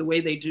products look the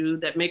way they do,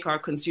 that make our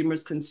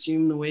consumers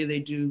consume the way they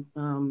do,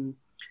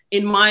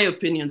 in my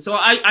opinion. So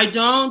I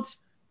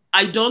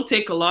don't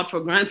take a lot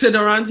for granted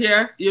around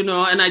here,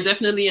 and I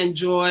definitely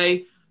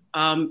enjoy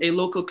a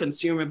local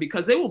consumer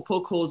because they will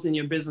poke holes in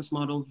your business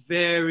model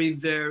very,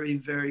 very,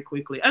 very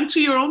quickly and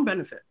to your own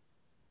benefit.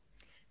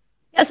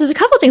 Yeah, so there's a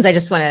couple of things I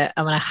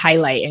want to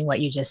highlight in what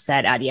you just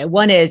said, Adia.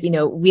 One is,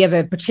 we have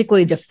a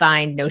particularly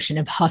defined notion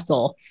of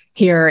hustle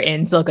here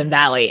in Silicon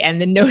Valley,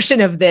 and the notion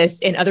of this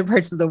in other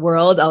parts of the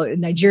world,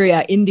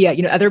 Nigeria, India,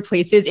 other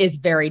places is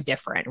very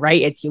different,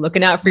 right? It's you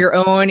looking out for your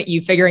own, you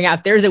figuring out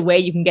if there's a way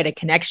you can get a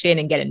connection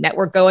and get a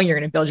network going. You're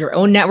going to build your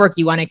own network.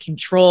 You want to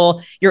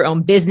control your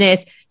own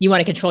business. You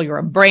want to control your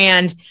own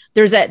brand.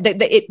 There's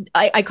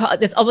I call it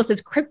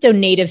this crypto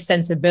native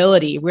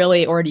sensibility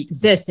really already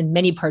exists in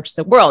many parts of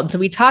the world. And so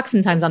we talk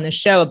sometimes on the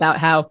show about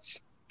how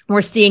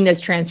we're seeing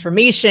this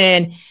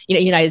transformation,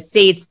 United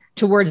States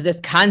towards this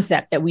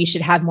concept that we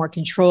should have more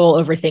control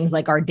over things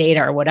like our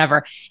data or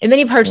whatever. In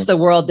many parts of the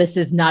world, this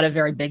is not a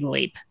very big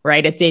leap,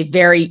 right? It's a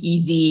very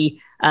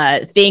easy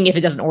thing if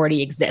it doesn't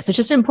already exist. So it's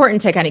just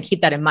important to kind of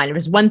keep that in mind. If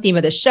there's one theme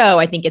of the show,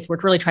 I think it's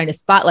worth really trying to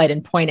spotlight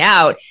and point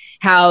out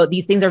how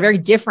these things are very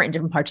different in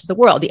different parts of the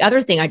world. The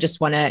other thing I just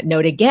want to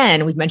note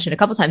again, we've mentioned a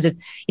couple of times, is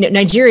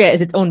Nigeria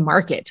is its own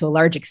market to a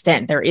large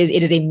extent.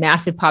 It is a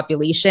massive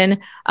population.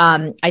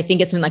 I think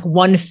it's been like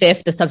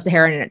 1/5 of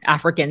sub-Saharan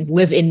Africans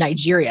live in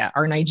Nigeria,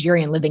 are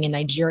Nigerian living in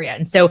Nigeria.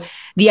 And so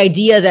the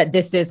idea that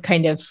this is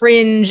kind of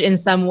fringe in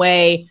some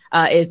way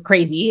is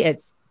crazy.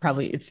 It's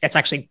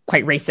actually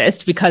quite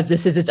racist, because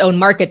this is its own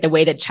market the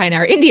way that China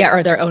or India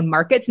are their own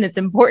markets. And it's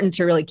important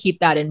to really keep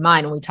that in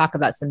mind when we talk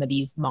about some of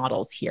these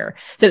models here.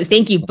 So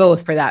thank you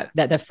both for that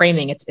the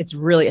framing. It's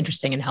really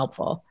interesting and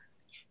helpful.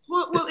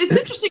 Well, it's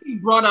interesting you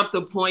brought up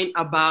the point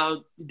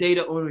about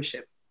data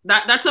ownership.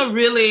 That's a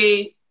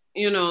really,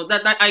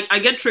 I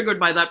get triggered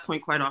by that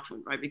point quite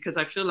often, right? Because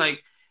I feel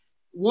like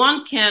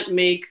one can't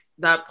make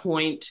that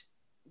point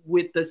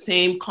with the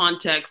same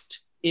context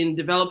in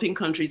developing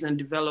countries and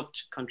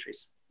developed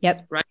countries.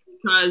 Yep. Right.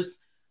 Because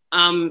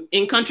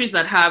in countries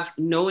that have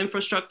no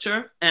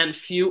infrastructure and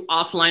few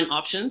offline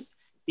options,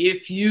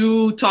 if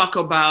you talk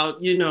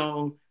about,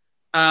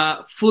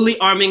 fully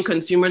arming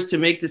consumers to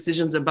make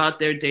decisions about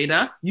their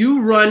data,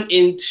 you run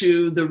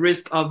into the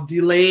risk of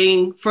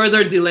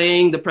further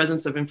delaying the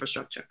presence of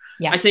infrastructure.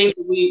 Yeah. I think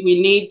we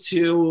need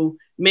to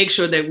make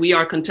sure that we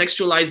are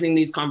contextualizing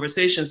these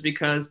conversations,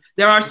 because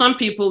there are some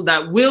people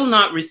that will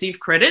not receive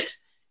credit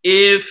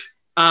if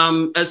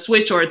a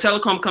switch or a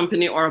telecom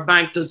company or a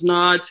bank does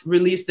not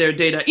release their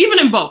data, even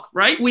in bulk,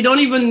 right? We don't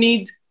even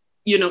need,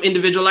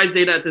 individualized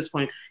data at this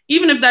point.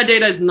 Even if that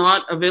data is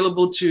not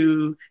available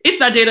to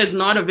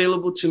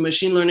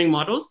machine learning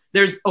models,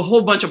 there's a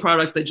whole bunch of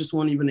products that just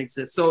won't even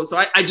exist. So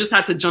I just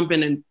had to jump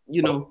in and,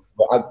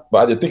 But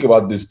I did think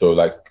about this though,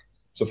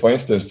 so for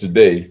instance,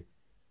 today,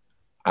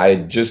 I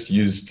just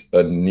used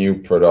a new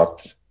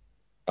product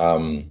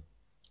and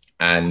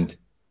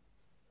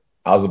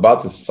I was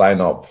about to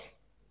sign up.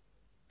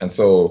 And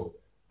so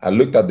I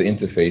looked at the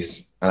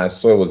interface and I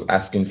saw it was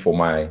asking for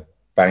my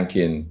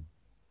banking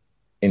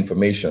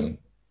information,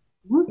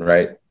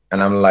 right?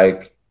 And I'm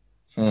like,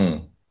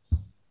 I'm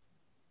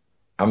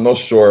not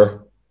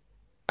sure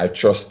I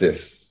trust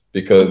this,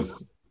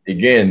 because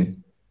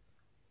again,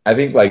 I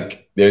think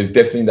there's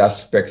definitely that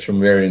spectrum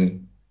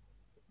wherein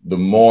the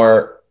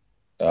more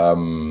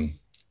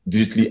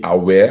digitally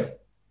aware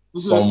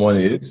someone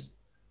is,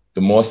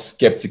 the more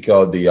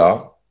skeptical they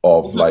are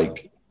of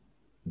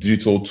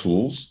digital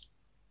tools.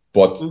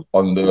 But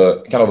on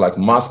the kind of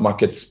mass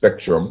market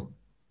spectrum,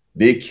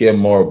 they care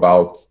more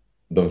about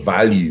the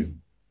value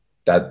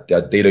that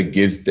their data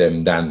gives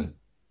them than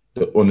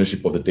the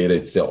ownership of the data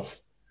itself.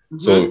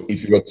 So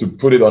if you were to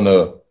put it on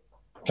a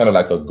kind of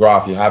a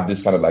graph, you have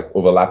this kind of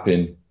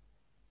overlapping,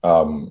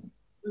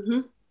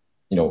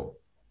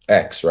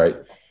 X, right?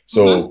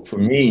 So for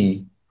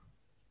me,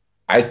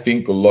 I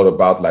think a lot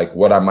about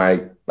what am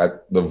I,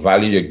 the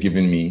value you're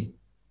giving me,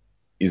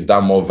 is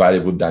that more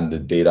valuable than the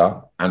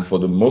data? And for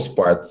the most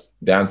part,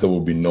 the answer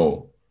will be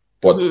no.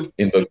 But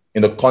in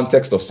the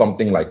context of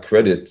something like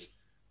credit,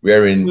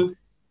 wherein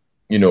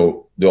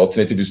the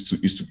alternative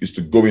is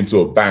to go into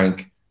a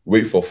bank,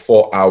 wait for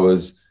 4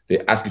 hours, they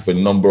ask you for a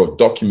number of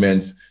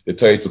documents, they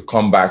tell you to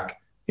come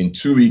back in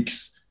 2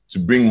 weeks to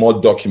bring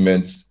more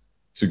documents,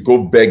 to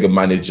go beg a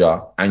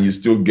manager, and you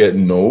still get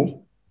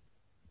no,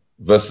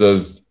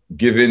 versus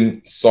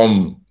giving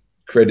some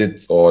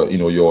credit or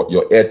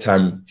your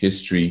airtime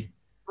history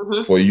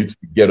for you to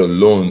get a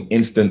loan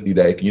instantly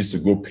that you can use to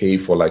go pay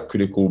for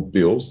critical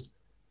bills.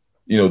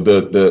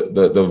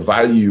 The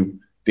value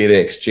data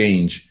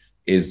exchange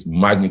is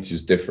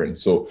magnitudes different.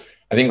 So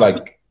I think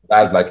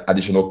that's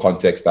additional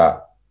context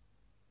that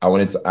I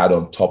wanted to add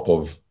on top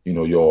of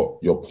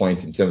your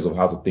point in terms of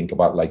how to think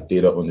about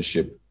data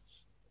ownership,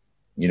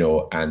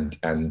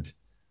 and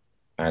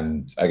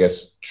I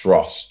guess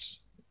trust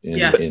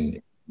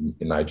in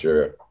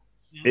Nigeria.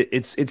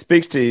 It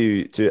speaks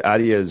to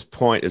Adia's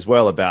point as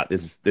well about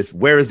this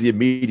where is the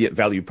immediate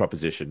value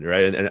proposition,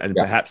 right? And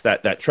perhaps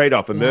that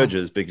trade-off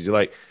emerges because you're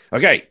like,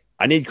 okay,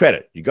 I need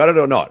credit. You got it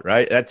or not,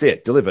 right? That's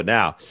it. Deliver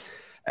now.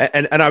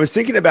 And I was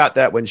thinking about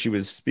that when she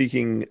was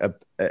speaking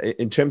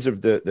in terms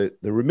of the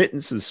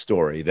remittances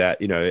story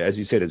that, as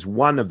you said, is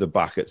one of the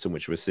buckets in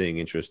which we're seeing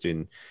interest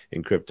in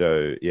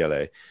crypto,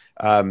 Yele,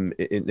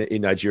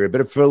 in Nigeria.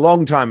 But for a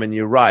long time, and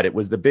you're right, it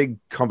was the big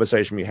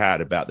conversation we had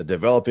about the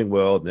developing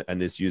world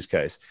and this use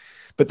case.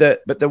 But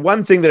the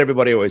one thing that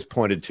everybody always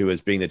pointed to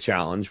as being the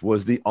challenge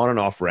was the on and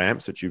off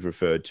ramps that you've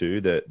referred to,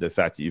 the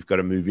fact that you've got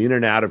to move in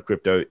and out of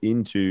crypto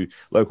into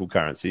local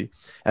currency.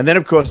 And then,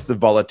 of course, the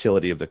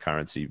volatility of the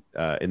currency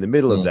in the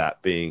middle of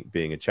that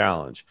being a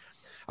challenge.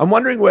 I'm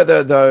wondering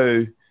whether,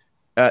 though,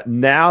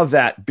 now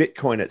that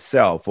Bitcoin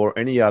itself or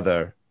any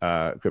other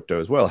crypto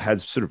as well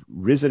has sort of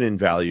risen in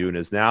value and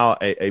is now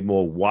a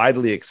more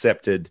widely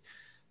accepted,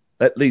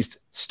 at least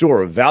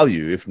store of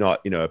value, if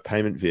not, a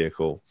payment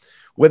vehicle,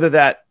 whether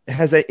that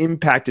has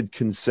impacted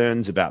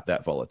concerns about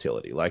that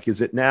volatility.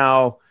 Is it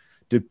now,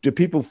 do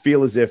people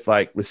feel as if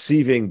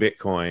receiving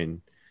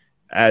Bitcoin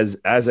as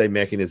a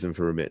mechanism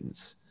for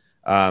remittance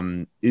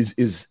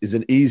is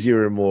an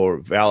easier and more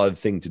valid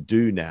thing to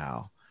do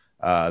now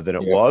than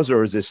it was,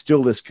 or is there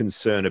still this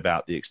concern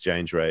about the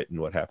exchange rate and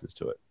what happens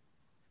to it?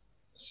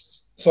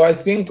 So I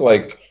think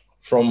like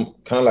from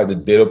kind of like the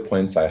data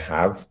points I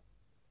have,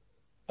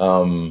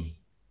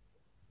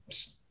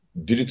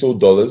 digital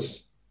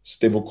dollars,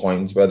 stable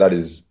coins, whether that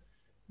is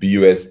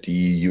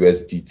BUSD,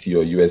 USDT,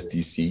 or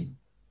USDC,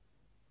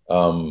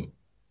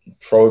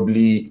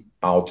 probably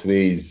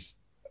outweighs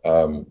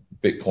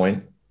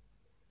Bitcoin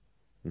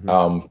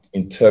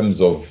in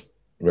terms of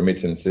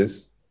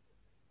remittances,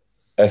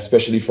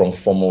 especially from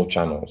formal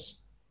channels.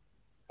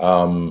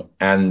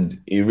 And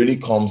it really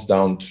comes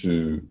down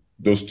to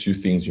those two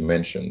things you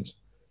mentioned.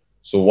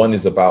 So one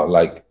is about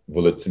like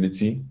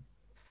volatility.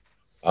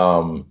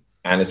 And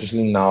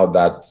especially now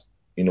that,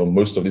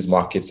 most of these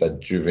markets are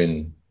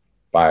driven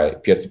by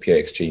peer-to-peer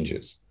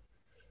exchanges.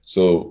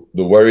 So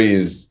the worry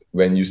is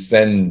when you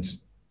send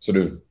sort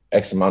of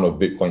X amount of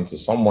Bitcoin to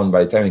someone,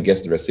 by the time it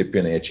gets to the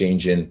recipient and you're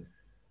changing,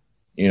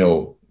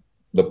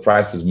 the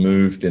price has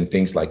moved and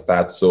things like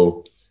that.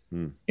 So,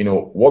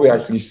 what we're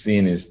actually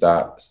seeing is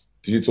that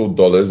digital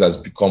dollars has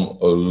become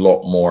a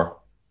lot more,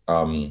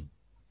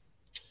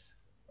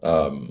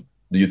 the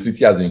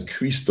utility has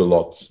increased a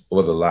lot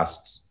over the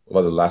last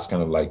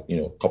kind of like,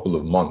 couple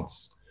of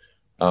months.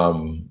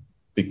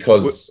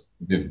 Because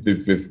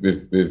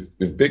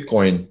with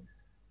Bitcoin,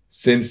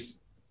 since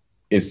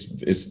it's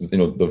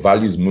the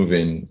value is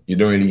moving, you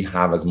don't really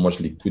have as much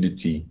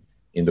liquidity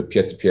in the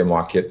peer-to-peer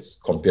markets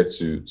compared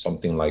to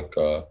something like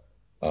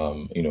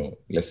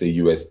let's say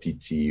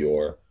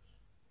USDT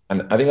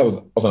and I think that was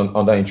also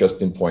another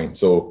interesting point.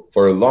 So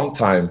for a long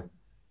time,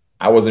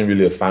 I wasn't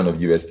really a fan of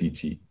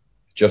USDT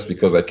just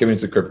because I came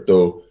into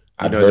crypto,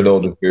 I'd heard all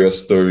the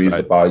various stories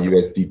about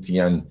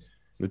USDT and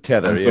the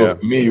tether. And so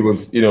for me, it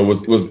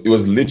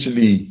was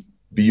literally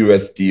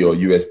BUSD or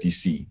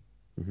USDC.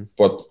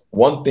 But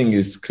one thing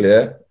is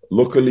clear: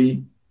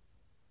 locally,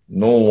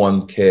 no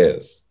one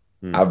cares.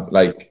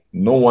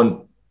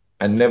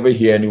 I never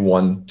hear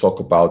anyone talk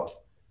about,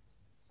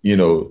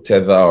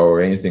 tether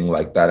or anything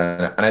like that.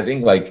 And I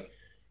think like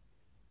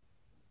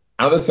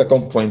another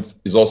second point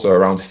is also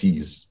around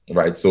fees,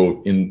 right?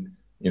 So in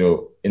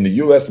the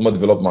US, more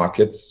developed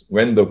markets,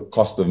 when the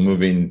cost of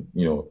moving,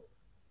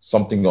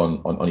 something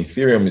on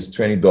Ethereum is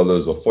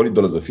 $20 or $40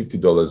 or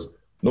 $50,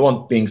 no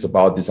one thinks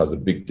about this as a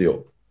big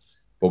deal.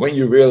 But when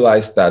you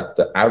realize that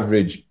the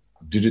average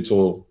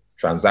digital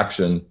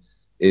transaction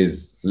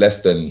is less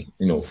than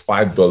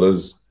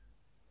 $5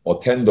 or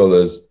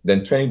 $10,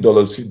 then $20,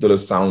 $50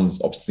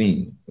 sounds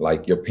obscene.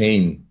 Like you're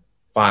paying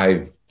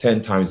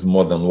 5-10 times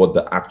more than what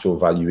the actual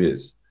value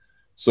is.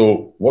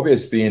 So what we're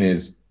seeing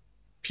is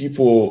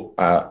people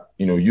are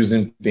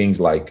using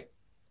things like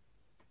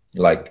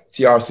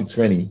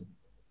TRC20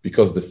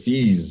 because the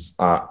fees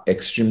are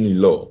extremely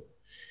low.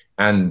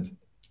 And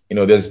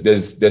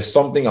there's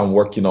something I'm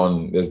working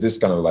on. There's this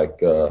kind of like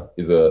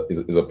is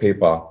a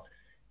paper,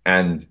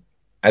 and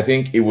I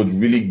think it would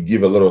really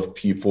give a lot of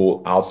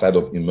people outside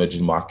of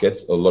emerging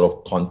markets a lot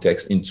of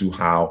context into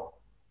how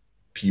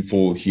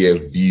people here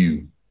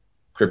view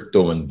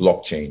crypto and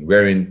blockchain,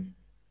 wherein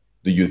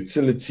the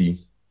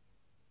utility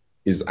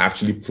is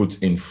actually put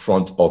in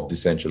front of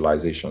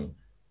decentralization,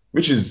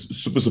 which is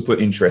super, super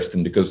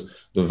interesting because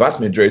the vast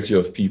majority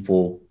of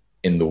people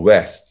in the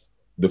West,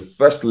 the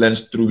first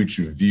lens through which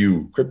you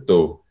view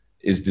crypto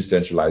is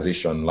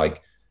decentralization.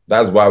 Like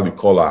that's why we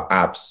call our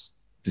apps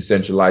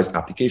decentralized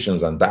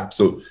applications and dApps.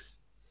 So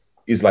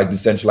it's like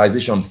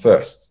decentralization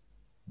first.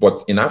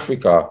 But in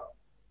Africa,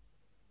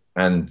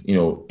 and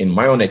in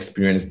my own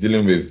experience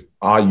dealing with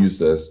our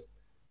users,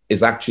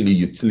 is actually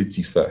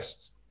utility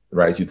first,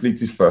 right?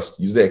 Utility first,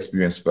 user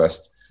experience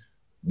first.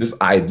 This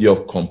idea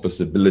of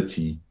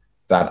composability,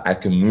 that I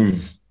can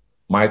move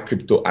my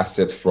crypto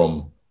asset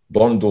from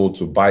Bundle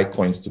to buy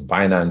coins to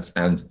Binance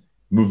and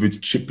move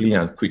it cheaply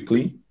and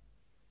quickly,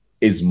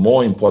 is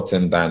more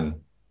important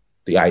than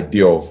the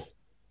idea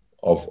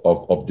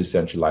of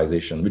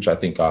decentralization, which I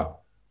think are,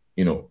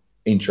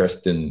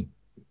 interesting,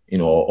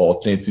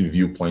 alternative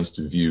viewpoints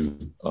to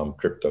view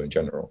crypto in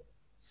general.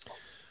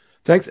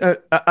 Thanks.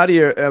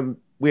 Adia,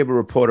 we have a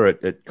reporter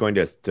at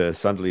CoinDesk,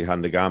 Sandali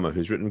Handagama,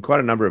 who's written quite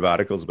a number of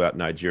articles about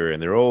Nigeria,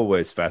 and they're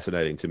always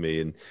fascinating to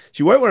me. And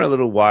she wrote one a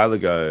little while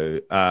ago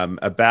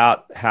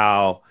about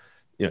how,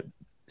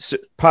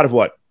 part of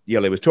what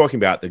Yele was talking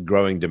about, the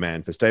growing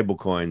demand for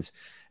stablecoins.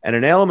 And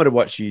an element of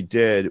what she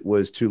did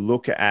was to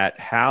look at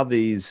how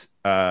these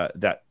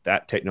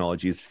that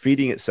technology is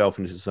feeding itself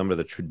into some of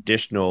the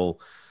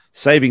traditional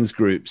savings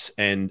groups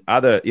and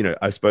other,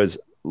 I suppose,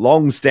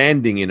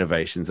 long-standing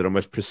innovations that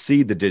almost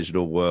precede the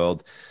digital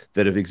world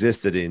that have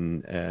existed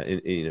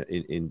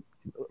in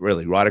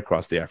really right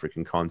across the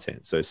African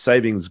continent. So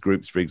savings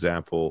groups, for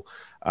example,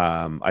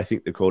 I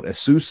think they're called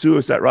Asusu.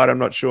 Is that right? I'm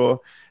not sure.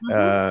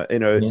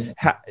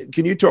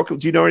 Can you talk?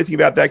 Do you know anything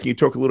about that? Can you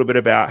talk a little bit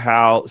about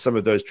how some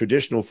of those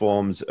traditional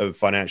forms of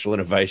financial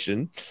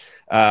innovation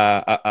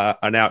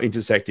are now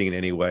intersecting in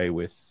any way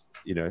with,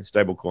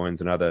 stable coins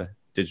and other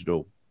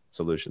digital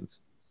solutions?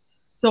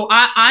 So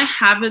I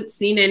haven't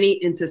seen any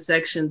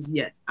intersections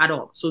yet at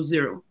all. So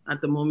zero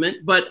at the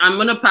moment. But I'm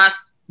going to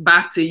pass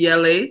back to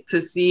Yele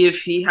to see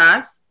if he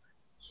has.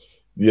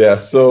 Yeah,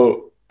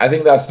 so I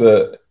think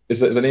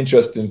it's an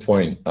interesting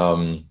point.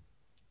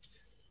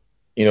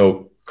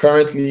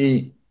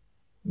 Currently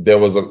there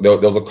was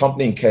a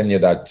company in Kenya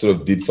that sort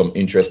of did some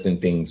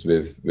interesting things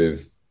with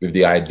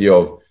the idea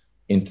of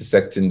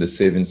intersecting the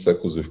savings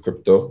circles with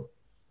crypto.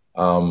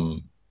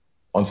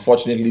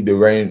 Unfortunately, they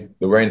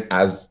weren't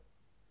as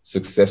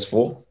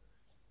successful.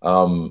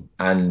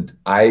 And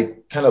I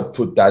kind of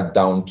put that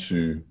down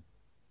to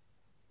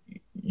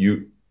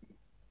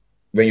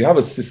when you have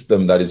a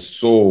system that is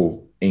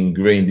so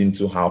ingrained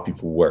into how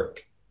people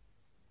work,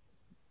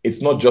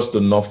 it's not just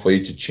enough for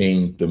you to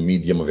change the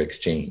medium of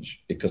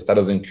exchange, because that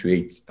doesn't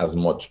create as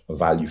much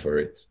value for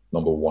it,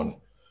 number one.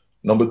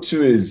 Number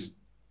two is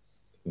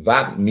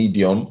that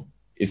medium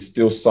is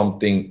still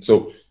something.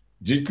 So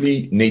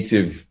digitally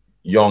native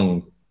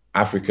young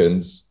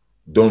Africans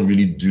don't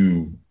really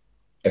do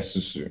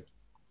Esusu.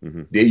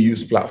 Mm-hmm. They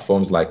use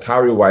platforms like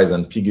Cowrywise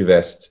and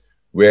PiggyVest,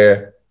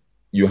 where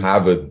you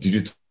have a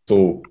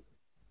digital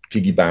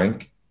piggy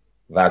bank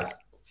that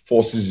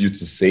forces you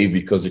to save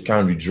because you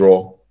can't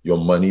withdraw your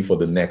money for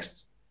the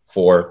next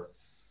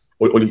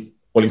only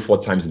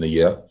 4 times in a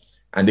year,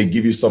 and they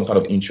give you some kind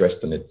of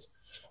interest in it.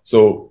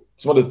 So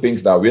some of the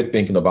things that we're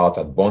thinking about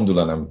at Bundle,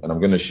 and I'm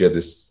going to share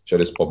this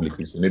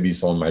publicly, so maybe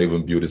someone might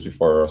even build this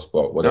before us,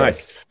 but whatever.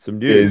 Nice, some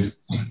news.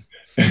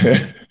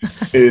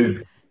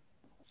 is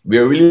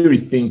we're really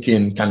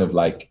rethinking kind of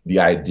like the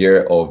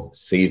idea of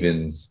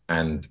savings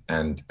and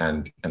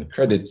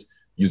credit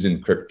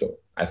using crypto.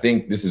 I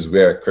think this is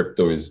where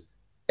crypto is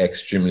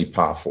extremely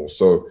powerful.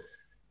 So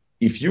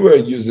if you are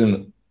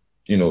using,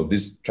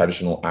 these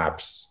traditional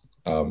apps,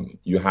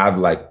 you have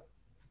like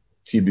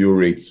TBO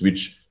rates,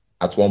 which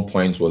at one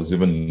point was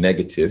even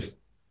negative.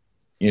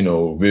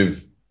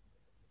 With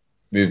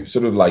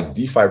sort of like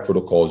DeFi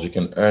protocols, you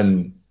can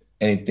earn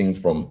anything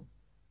from,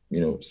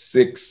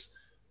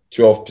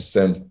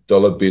 6-12%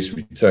 dollar-based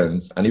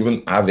returns. And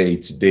even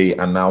Aave today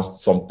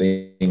announced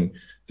something, I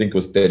think it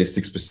was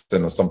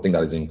 36% or something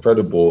that is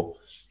incredible.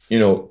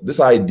 This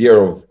idea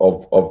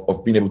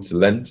of being able to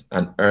lend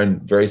and earn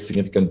very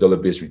significant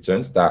dollar-based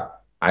returns that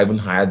are even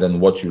higher than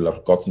what you'll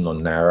have gotten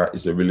on Naira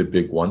is a really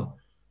big one.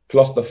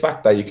 Plus the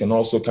fact that you can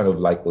also kind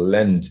of like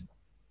lend,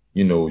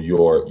 you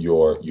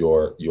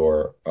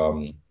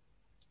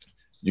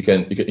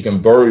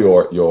can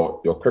borrow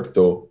your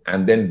crypto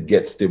and then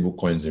get stable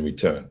coins in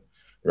return,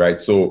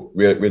 right? So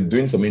we're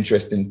doing some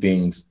interesting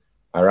things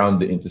around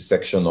the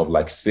intersection of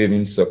like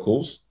saving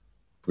circles,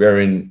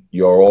 wherein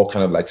you're all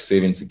kind of like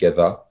saving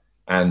together.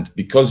 And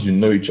because you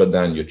know each other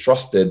and you're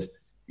trusted,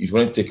 if you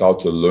want to take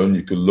out a loan,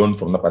 you could loan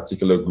from a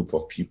particular group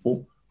of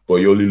people, but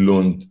you only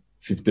loaned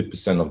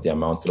 50% of the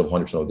amount instead of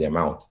 100% of the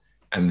amount.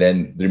 And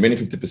then the remaining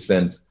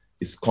 50%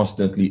 is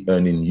constantly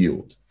earning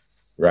yield,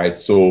 right?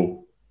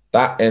 So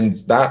that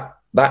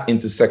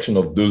intersection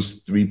of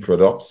those 3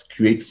 products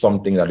creates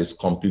something that is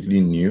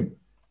completely new,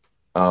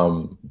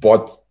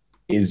 but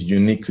is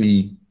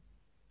uniquely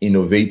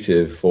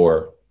innovative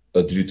for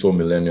a digital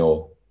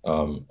millennial,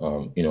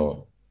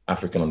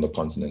 African on the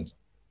continent.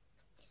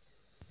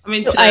 I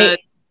mean, go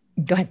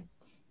ahead.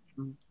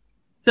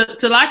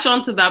 To latch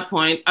on to that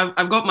point,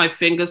 I've got my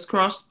fingers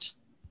crossed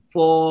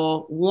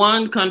for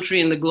one country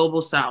in the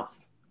global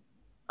south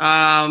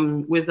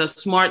with a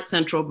smart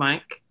central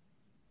bank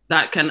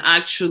that can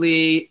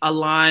actually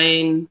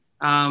align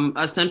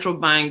a central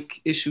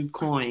bank issued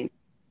coin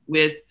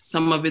with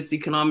some of its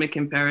economic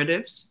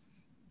imperatives,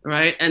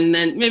 right? And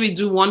then maybe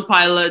do one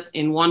pilot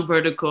in one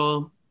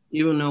vertical,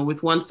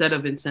 with one set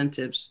of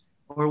incentives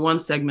or one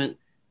segment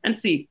and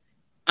see.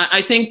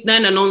 I think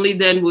then and only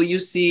then will you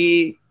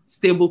see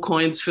stable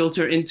coins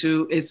filter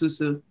into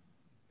Esusu.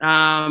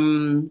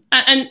 And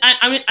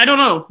I mean, I don't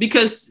know,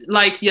 because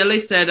like Yele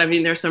said, I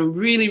mean, there's some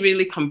really,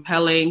 really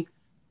compelling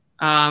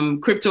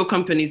crypto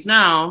companies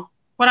now,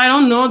 but I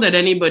don't know that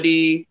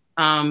anybody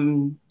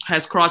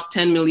has crossed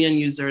 10 million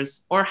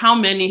users, or how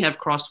many have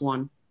crossed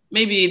 1.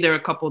 Maybe there are a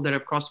couple that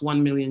have crossed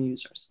 1 million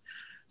users.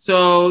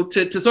 So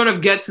to sort of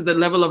get to the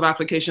level of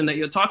application that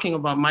you're talking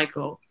about,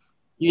 Michael,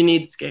 you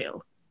need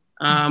scale.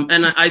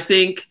 And I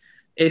think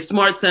a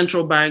smart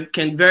central bank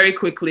can very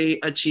quickly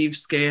achieve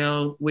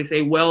scale with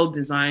a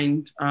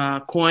well-designed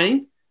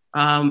coin.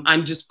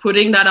 I'm just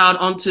putting that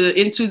out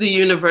into the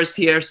universe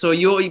here. So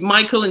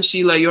Michael and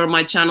Sheila, you're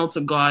my channel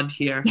to God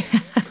here.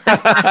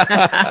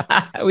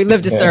 We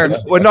live to serve.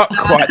 We're not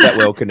quite that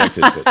well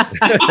connected.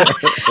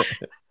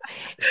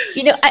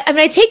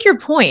 I take your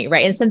point,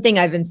 right? And something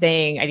I've been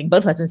saying, I think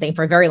both of us have been saying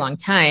for a very long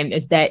time,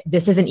 is that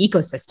this is an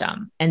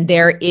ecosystem and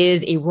there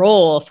is a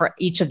role for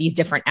each of these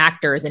different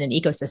actors in an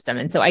ecosystem.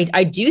 And so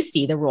I do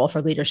see the role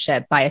for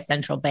leadership by a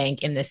central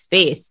bank in this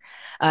space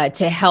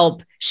to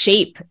help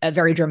shape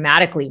very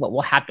dramatically what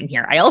will happen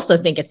here. I also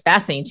think it's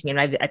fascinating to me,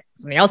 and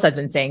something else I've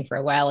been saying for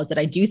a while, is that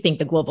I do think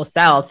the global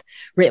South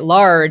writ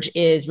large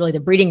is really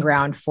the breeding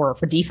ground for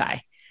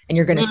DeFi. and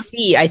you're going to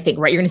see, I think,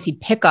 right, you're going to see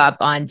pickup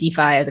on DeFi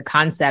as a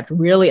concept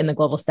really in the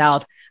global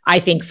South.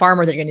 I think far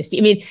more than you're going to see.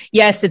 I mean,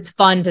 yes, it's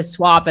fun to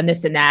swap and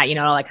this and that,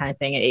 all that kind of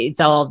thing. It's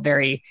all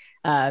very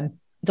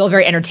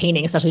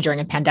entertaining, especially during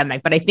a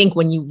pandemic. But I think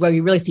where you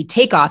really see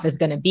takeoff is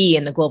going to be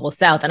in the global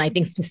South. And I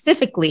think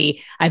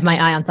specifically, I have my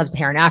eye on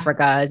sub-Saharan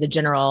Africa as a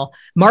general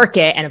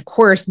market. And of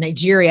course,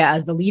 Nigeria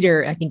as the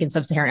leader, I think, in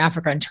sub-Saharan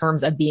Africa in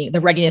terms of being the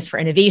readiness for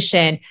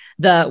innovation,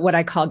 what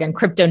I call, again,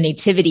 crypto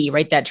nativity,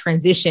 right? That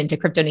transition to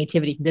crypto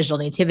nativity from digital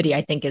nativity,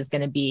 I think is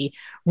going to be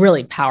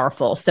really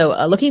powerful. So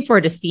looking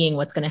forward to seeing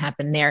what's going to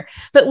happen there.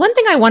 But one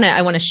thing I want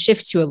to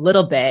shift to a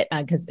little bit,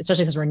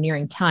 especially because we're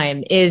nearing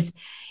time, is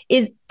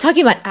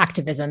talking about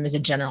activism as a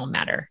general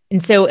matter.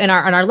 And so in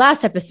our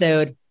last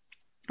episode,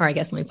 or I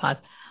guess let me pause.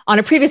 On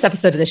a previous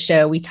episode of the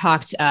show, we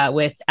talked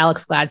with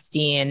Alex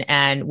Gladstein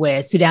and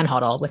with Sudan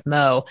Hodl, with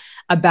Mo,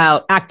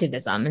 about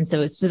activism. And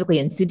so specifically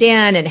in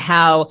Sudan and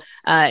how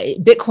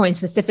Bitcoin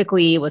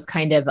specifically was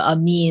kind of a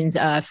means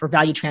for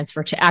value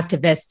transfer to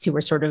activists who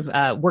were sort of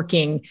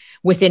working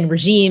within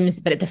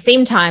regimes. But at the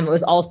same time, it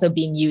was also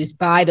being used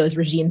by those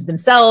regimes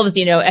themselves,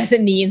 as a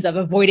means of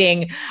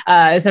avoiding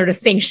sort of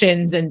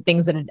sanctions and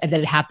things that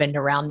had happened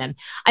around them.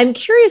 I'm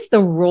curious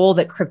the role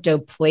that crypto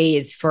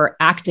plays for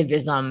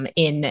activism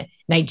in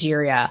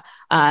Nigeria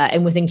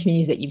and within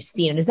communities that you've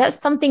seen. And is that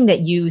something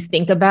that you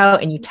think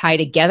about and you tie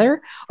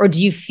together? Or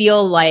do you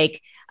feel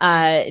like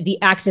the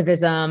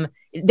activism,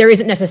 there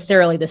isn't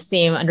necessarily the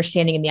same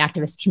understanding in the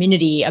activist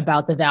community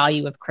about the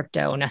value of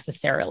crypto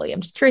necessarily?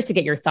 I'm just curious to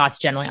get your thoughts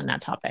generally on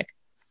that topic.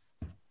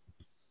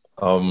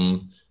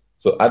 So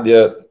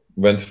Adia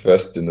went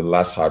first in the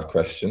last hard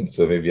question.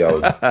 So maybe I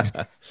would.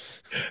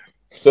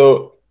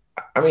 So,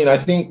 I mean, I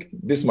think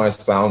this might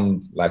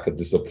sound like a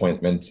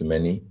disappointment to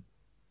many.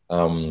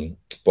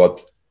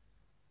 But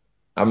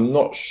I'm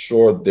not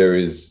sure there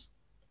is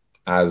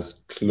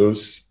as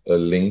close a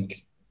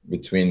link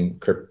between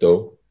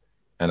crypto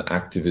and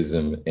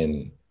activism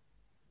in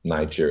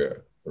Nigeria,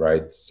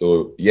 right?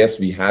 So yes,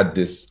 we had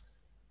this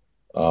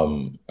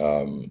sort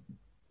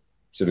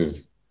of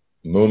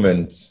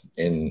moment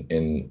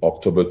in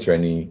October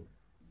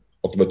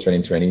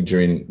 2020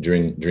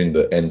 during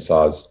the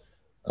NSAS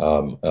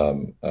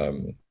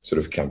sort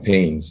of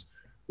campaigns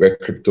where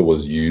crypto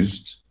was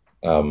used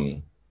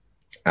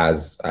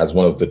as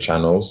one of the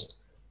channels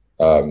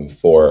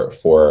for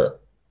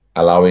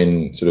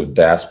allowing sort of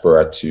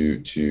diaspora to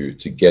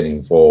get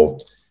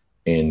involved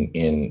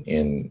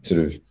in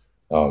sort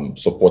of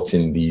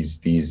supporting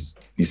these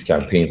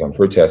campaigns and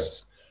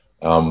protests.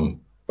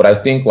 But I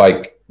think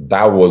like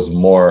that was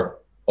more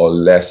or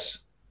less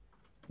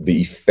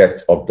the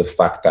effect of the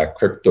fact that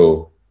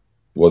crypto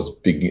was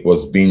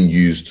being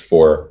used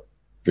for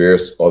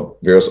various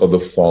other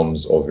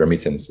forms of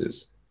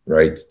remittances,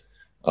 right?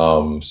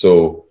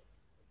 So,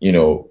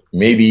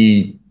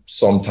 maybe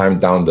sometime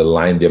down the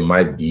line, there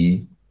might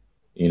be,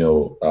 a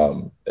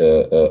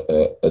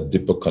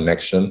deeper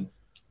connection.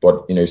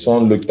 But, if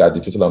someone looked at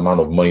the total amount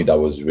of money that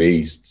was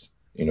raised,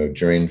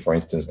 during, for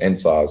instance,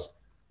 NSAS,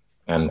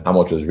 and how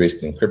much was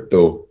raised in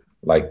crypto,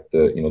 like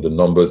the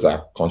numbers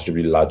are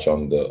considerably large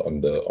on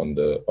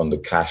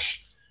the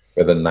cash,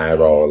 whether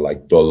Naira or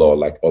like dollar or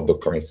like other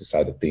currency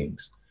side of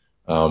things.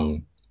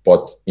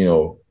 But,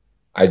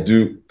 I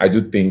do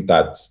think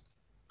that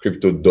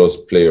crypto does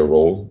play a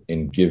role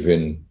in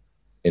giving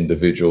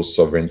individuals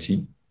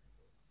sovereignty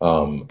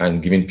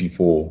and giving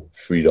people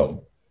freedom,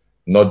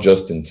 not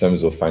just in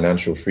terms of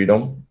financial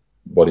freedom,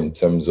 but in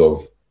terms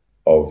of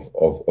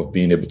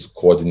being able to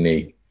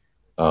coordinate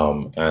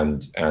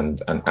and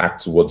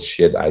act towards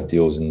shared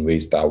ideals in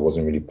ways that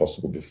wasn't really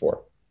possible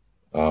before.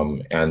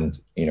 And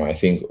I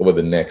think over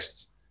the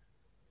next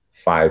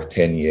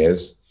 5-10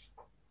 years,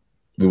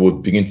 we will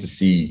begin to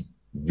see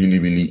really,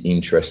 really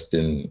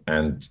interesting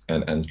and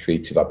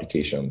creative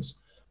applications.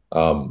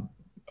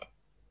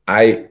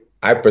 I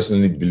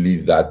personally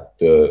believe that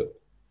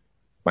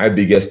my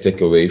biggest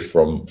takeaway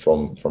from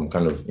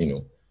kind of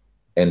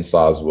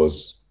NSAS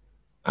was,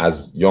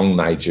 as young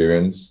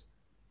Nigerians,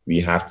 we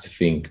have to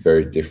think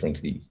very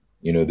differently.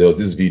 There was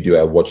this video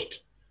I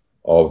watched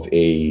of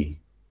a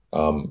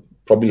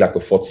probably like a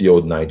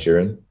 40-year-old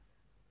Nigerian.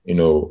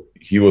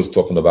 He was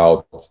talking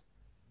about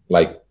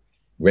like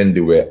when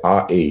they were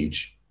our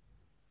age,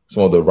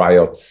 some of the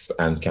riots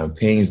and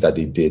campaigns that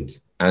they did.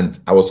 And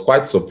I was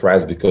quite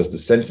surprised because the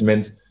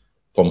sentiment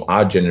from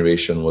our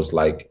generation was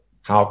like,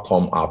 how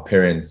come our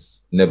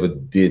parents never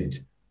did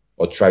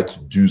or tried to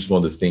do some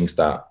of the things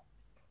that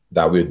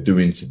we're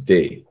doing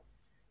today?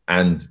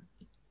 And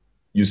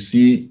you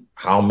see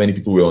how many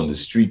people were on the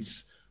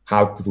streets,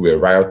 how people were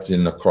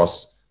rioting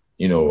across,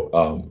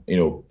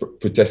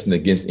 protesting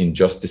against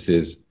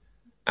injustices.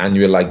 And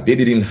you're like, they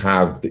didn't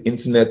have the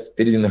internet,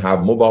 they didn't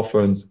have mobile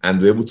phones, and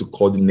they were able to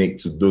coordinate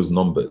to those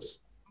numbers,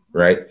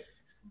 right?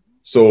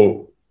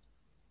 So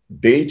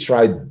they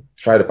tried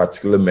a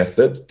particular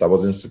method that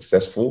wasn't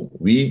successful.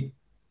 We,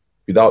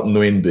 without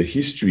knowing the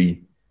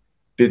history,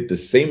 did the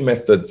same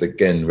methods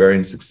again,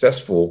 weren't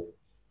successful.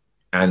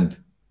 And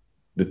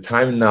the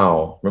time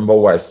now, remember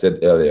what I said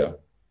earlier,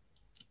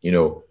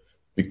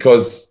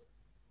 because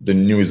the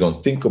new is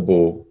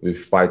unthinkable, we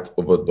fight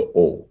over the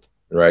old,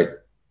 right?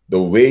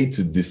 The way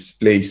to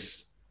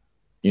displace,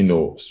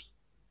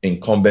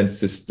 incumbent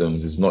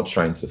systems is not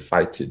trying to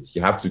fight it.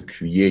 You have to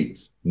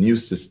create new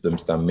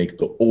systems that make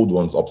the old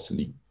ones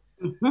obsolete.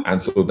 Mm-hmm.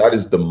 And so that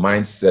is the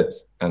mindset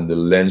and the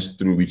lens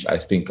through which I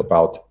think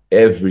about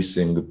every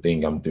single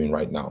thing I'm doing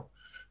right now.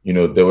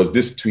 There was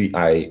this tweet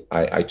I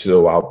tweeted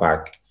a while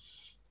back.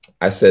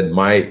 I said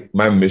my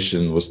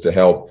mission was to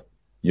help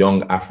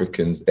young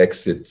Africans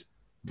exit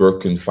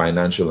broken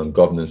financial and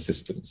governance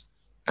systems.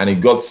 And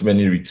it got so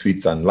many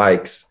retweets and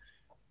likes.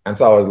 And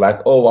so I was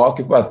like, oh, wow,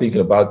 people are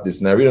thinking about this.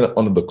 And I read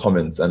under the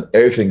comments, and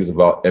everything is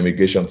about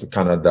emigration to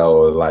Canada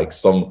or like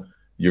some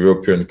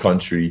European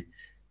country.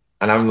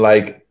 And I'm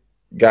like,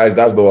 guys,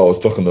 that's not what I was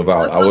talking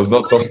about. I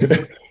wasn't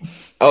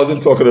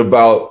talking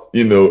about,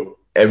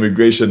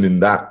 emigration in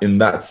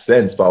that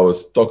sense, but I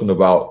was talking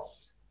about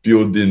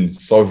building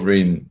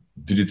sovereign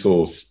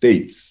digital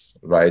states,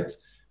 right?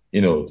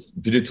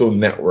 Digital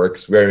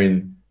networks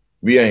wherein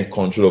we are in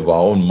control of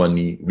our own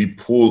money. We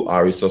pool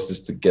our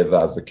resources together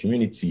as a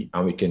community,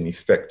 and we can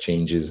effect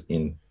changes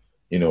in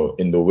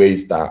the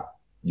ways that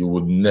you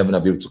would never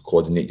be able to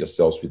coordinate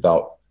yourselves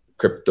without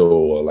crypto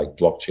or like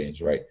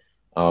blockchains, right?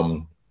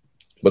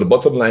 But the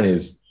bottom line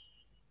is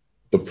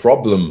the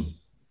problem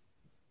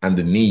and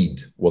the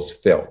need was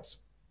felt.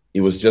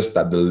 It was just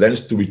that the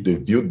lens through which they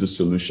viewed the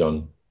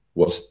solution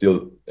was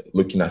still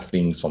looking at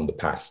things from the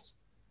past,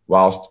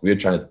 whilst we're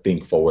trying to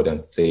think forward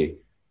and say,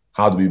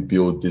 how do we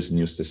build these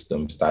new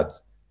systems that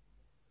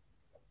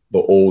the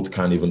old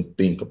can't even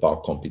think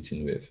about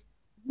competing with?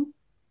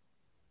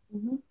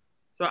 Mm-hmm.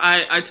 So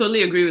I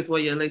totally agree with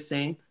what Yele is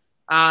saying.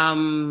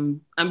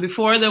 And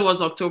before there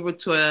was October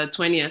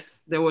 20th,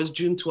 there was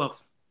June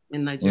 12th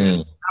in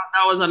Nigeria. So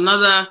that was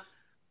another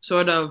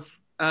sort of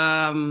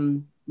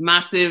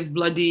massive,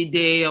 bloody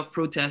day of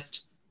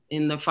protest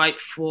in the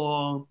fight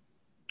for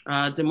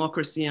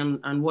democracy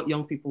and what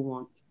young people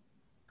want.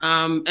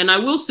 And I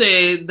will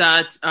say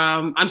that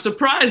I'm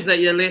surprised that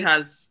Yele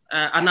has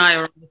and I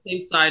are on the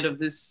same side of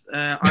this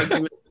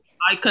argument.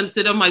 I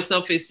consider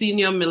myself a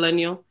senior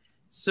millennial.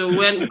 So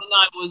when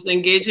I was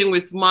engaging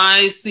with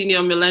my senior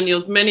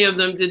millennials, many of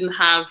them didn't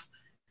have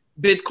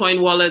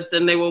Bitcoin wallets,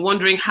 and they were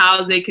wondering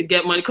how they could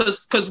get money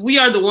because we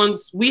are the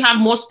ones, we have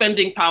more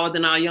spending power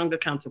than our younger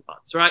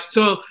counterparts, right?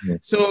 So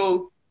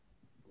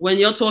when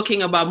you're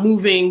talking about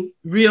moving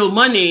real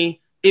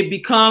money, it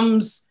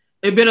becomes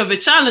a bit of a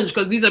challenge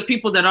because these are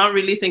people that aren't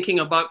really thinking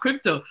about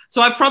crypto.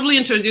 So I probably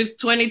introduced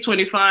 20,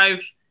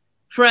 25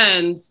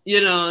 friends,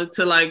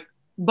 to like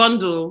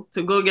bundle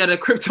to go get a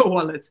crypto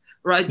wallet,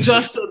 right?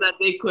 Just so that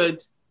they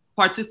could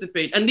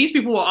participate. And these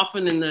people were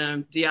often in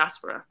the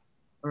diaspora,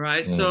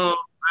 right? So,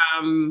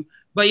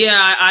 but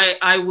yeah,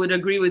 I would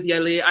agree with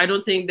Yele. I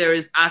don't think there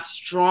is as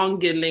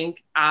strong a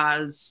link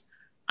as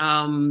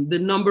the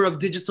number of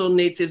digital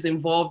natives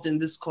involved in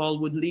this call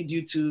would lead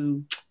you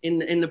to,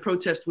 in the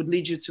protest, would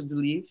lead you to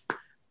believe.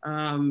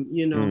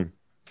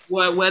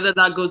 Whether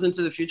that goes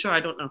into the future, I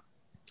don't know.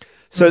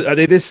 So I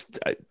think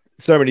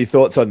so many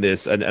thoughts on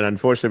this, and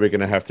unfortunately we're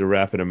going to have to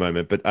wrap in a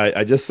moment, but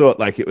I just thought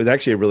like it was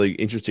actually a really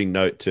interesting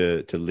note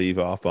to leave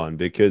off on,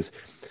 because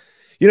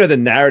the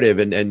narrative,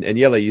 and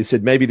Yele, you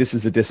said maybe this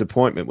is a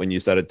disappointment when you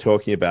started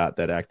talking about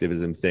that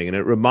activism thing, and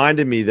it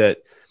reminded me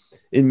that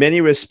in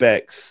many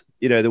respects,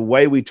 the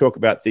way we talk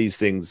about these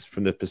things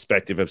from the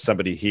perspective of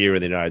somebody here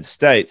in the United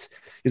States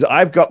is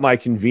I've got my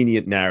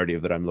convenient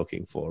narrative that I'm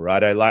looking for,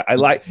 right? I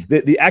like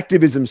the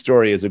activism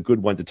story is a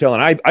good one to tell.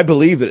 And I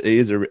believe that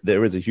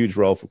there is a huge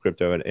role for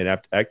crypto in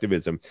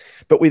activism,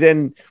 but we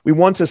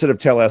want to sort of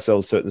tell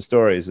ourselves certain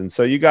stories. And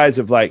so you guys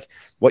have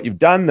what you've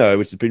done though,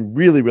 which has been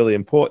really, really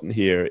important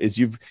here, is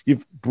you've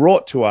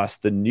brought to us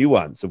the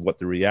nuance of what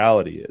the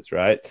reality is,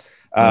 right?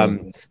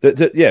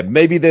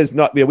 Maybe there's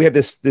not, we have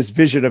this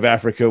vision of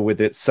Africa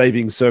with its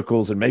saving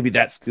circles, and maybe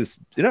that's this,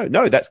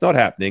 no, that's not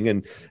happening.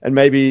 And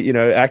maybe,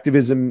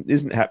 activism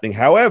isn't happening.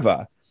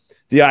 However,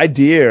 the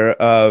idea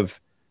of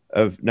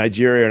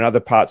Nigeria and other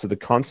parts of the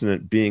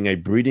continent being a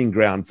breeding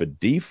ground for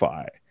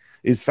DeFi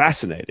is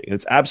fascinating.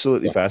 It's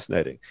absolutely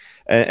fascinating.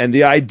 And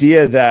the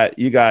idea that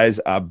you guys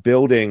are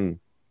building,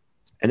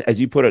 and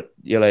as you put it,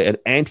 an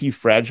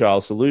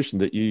anti-fragile solution,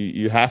 that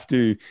you have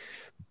to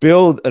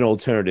build an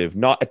alternative,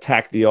 not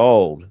attack the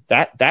old.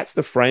 That's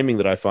the framing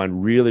that I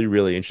find really,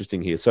 really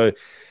interesting here. So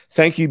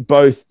thank you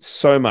both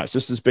so much.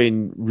 This has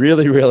been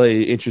really,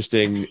 really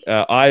interesting,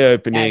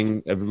 eye-opening.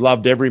 Yes. I've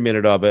loved every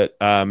minute of it.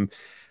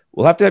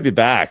 We'll have to have you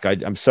back.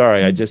 I'm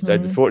sorry.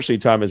 Unfortunately,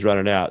 time is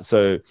running out.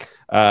 So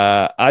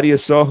Adia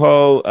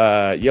Sowho,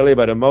 Yele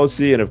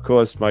Bademosi, and of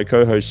course, my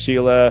co-host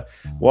Sheila.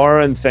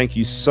 Warren, thank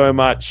you so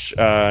much.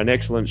 An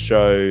excellent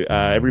show.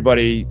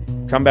 Everybody,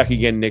 come back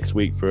again next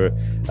week for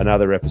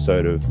another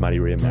episode of Money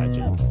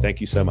Reimagined.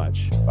 Thank you so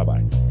much.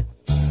 Bye-bye.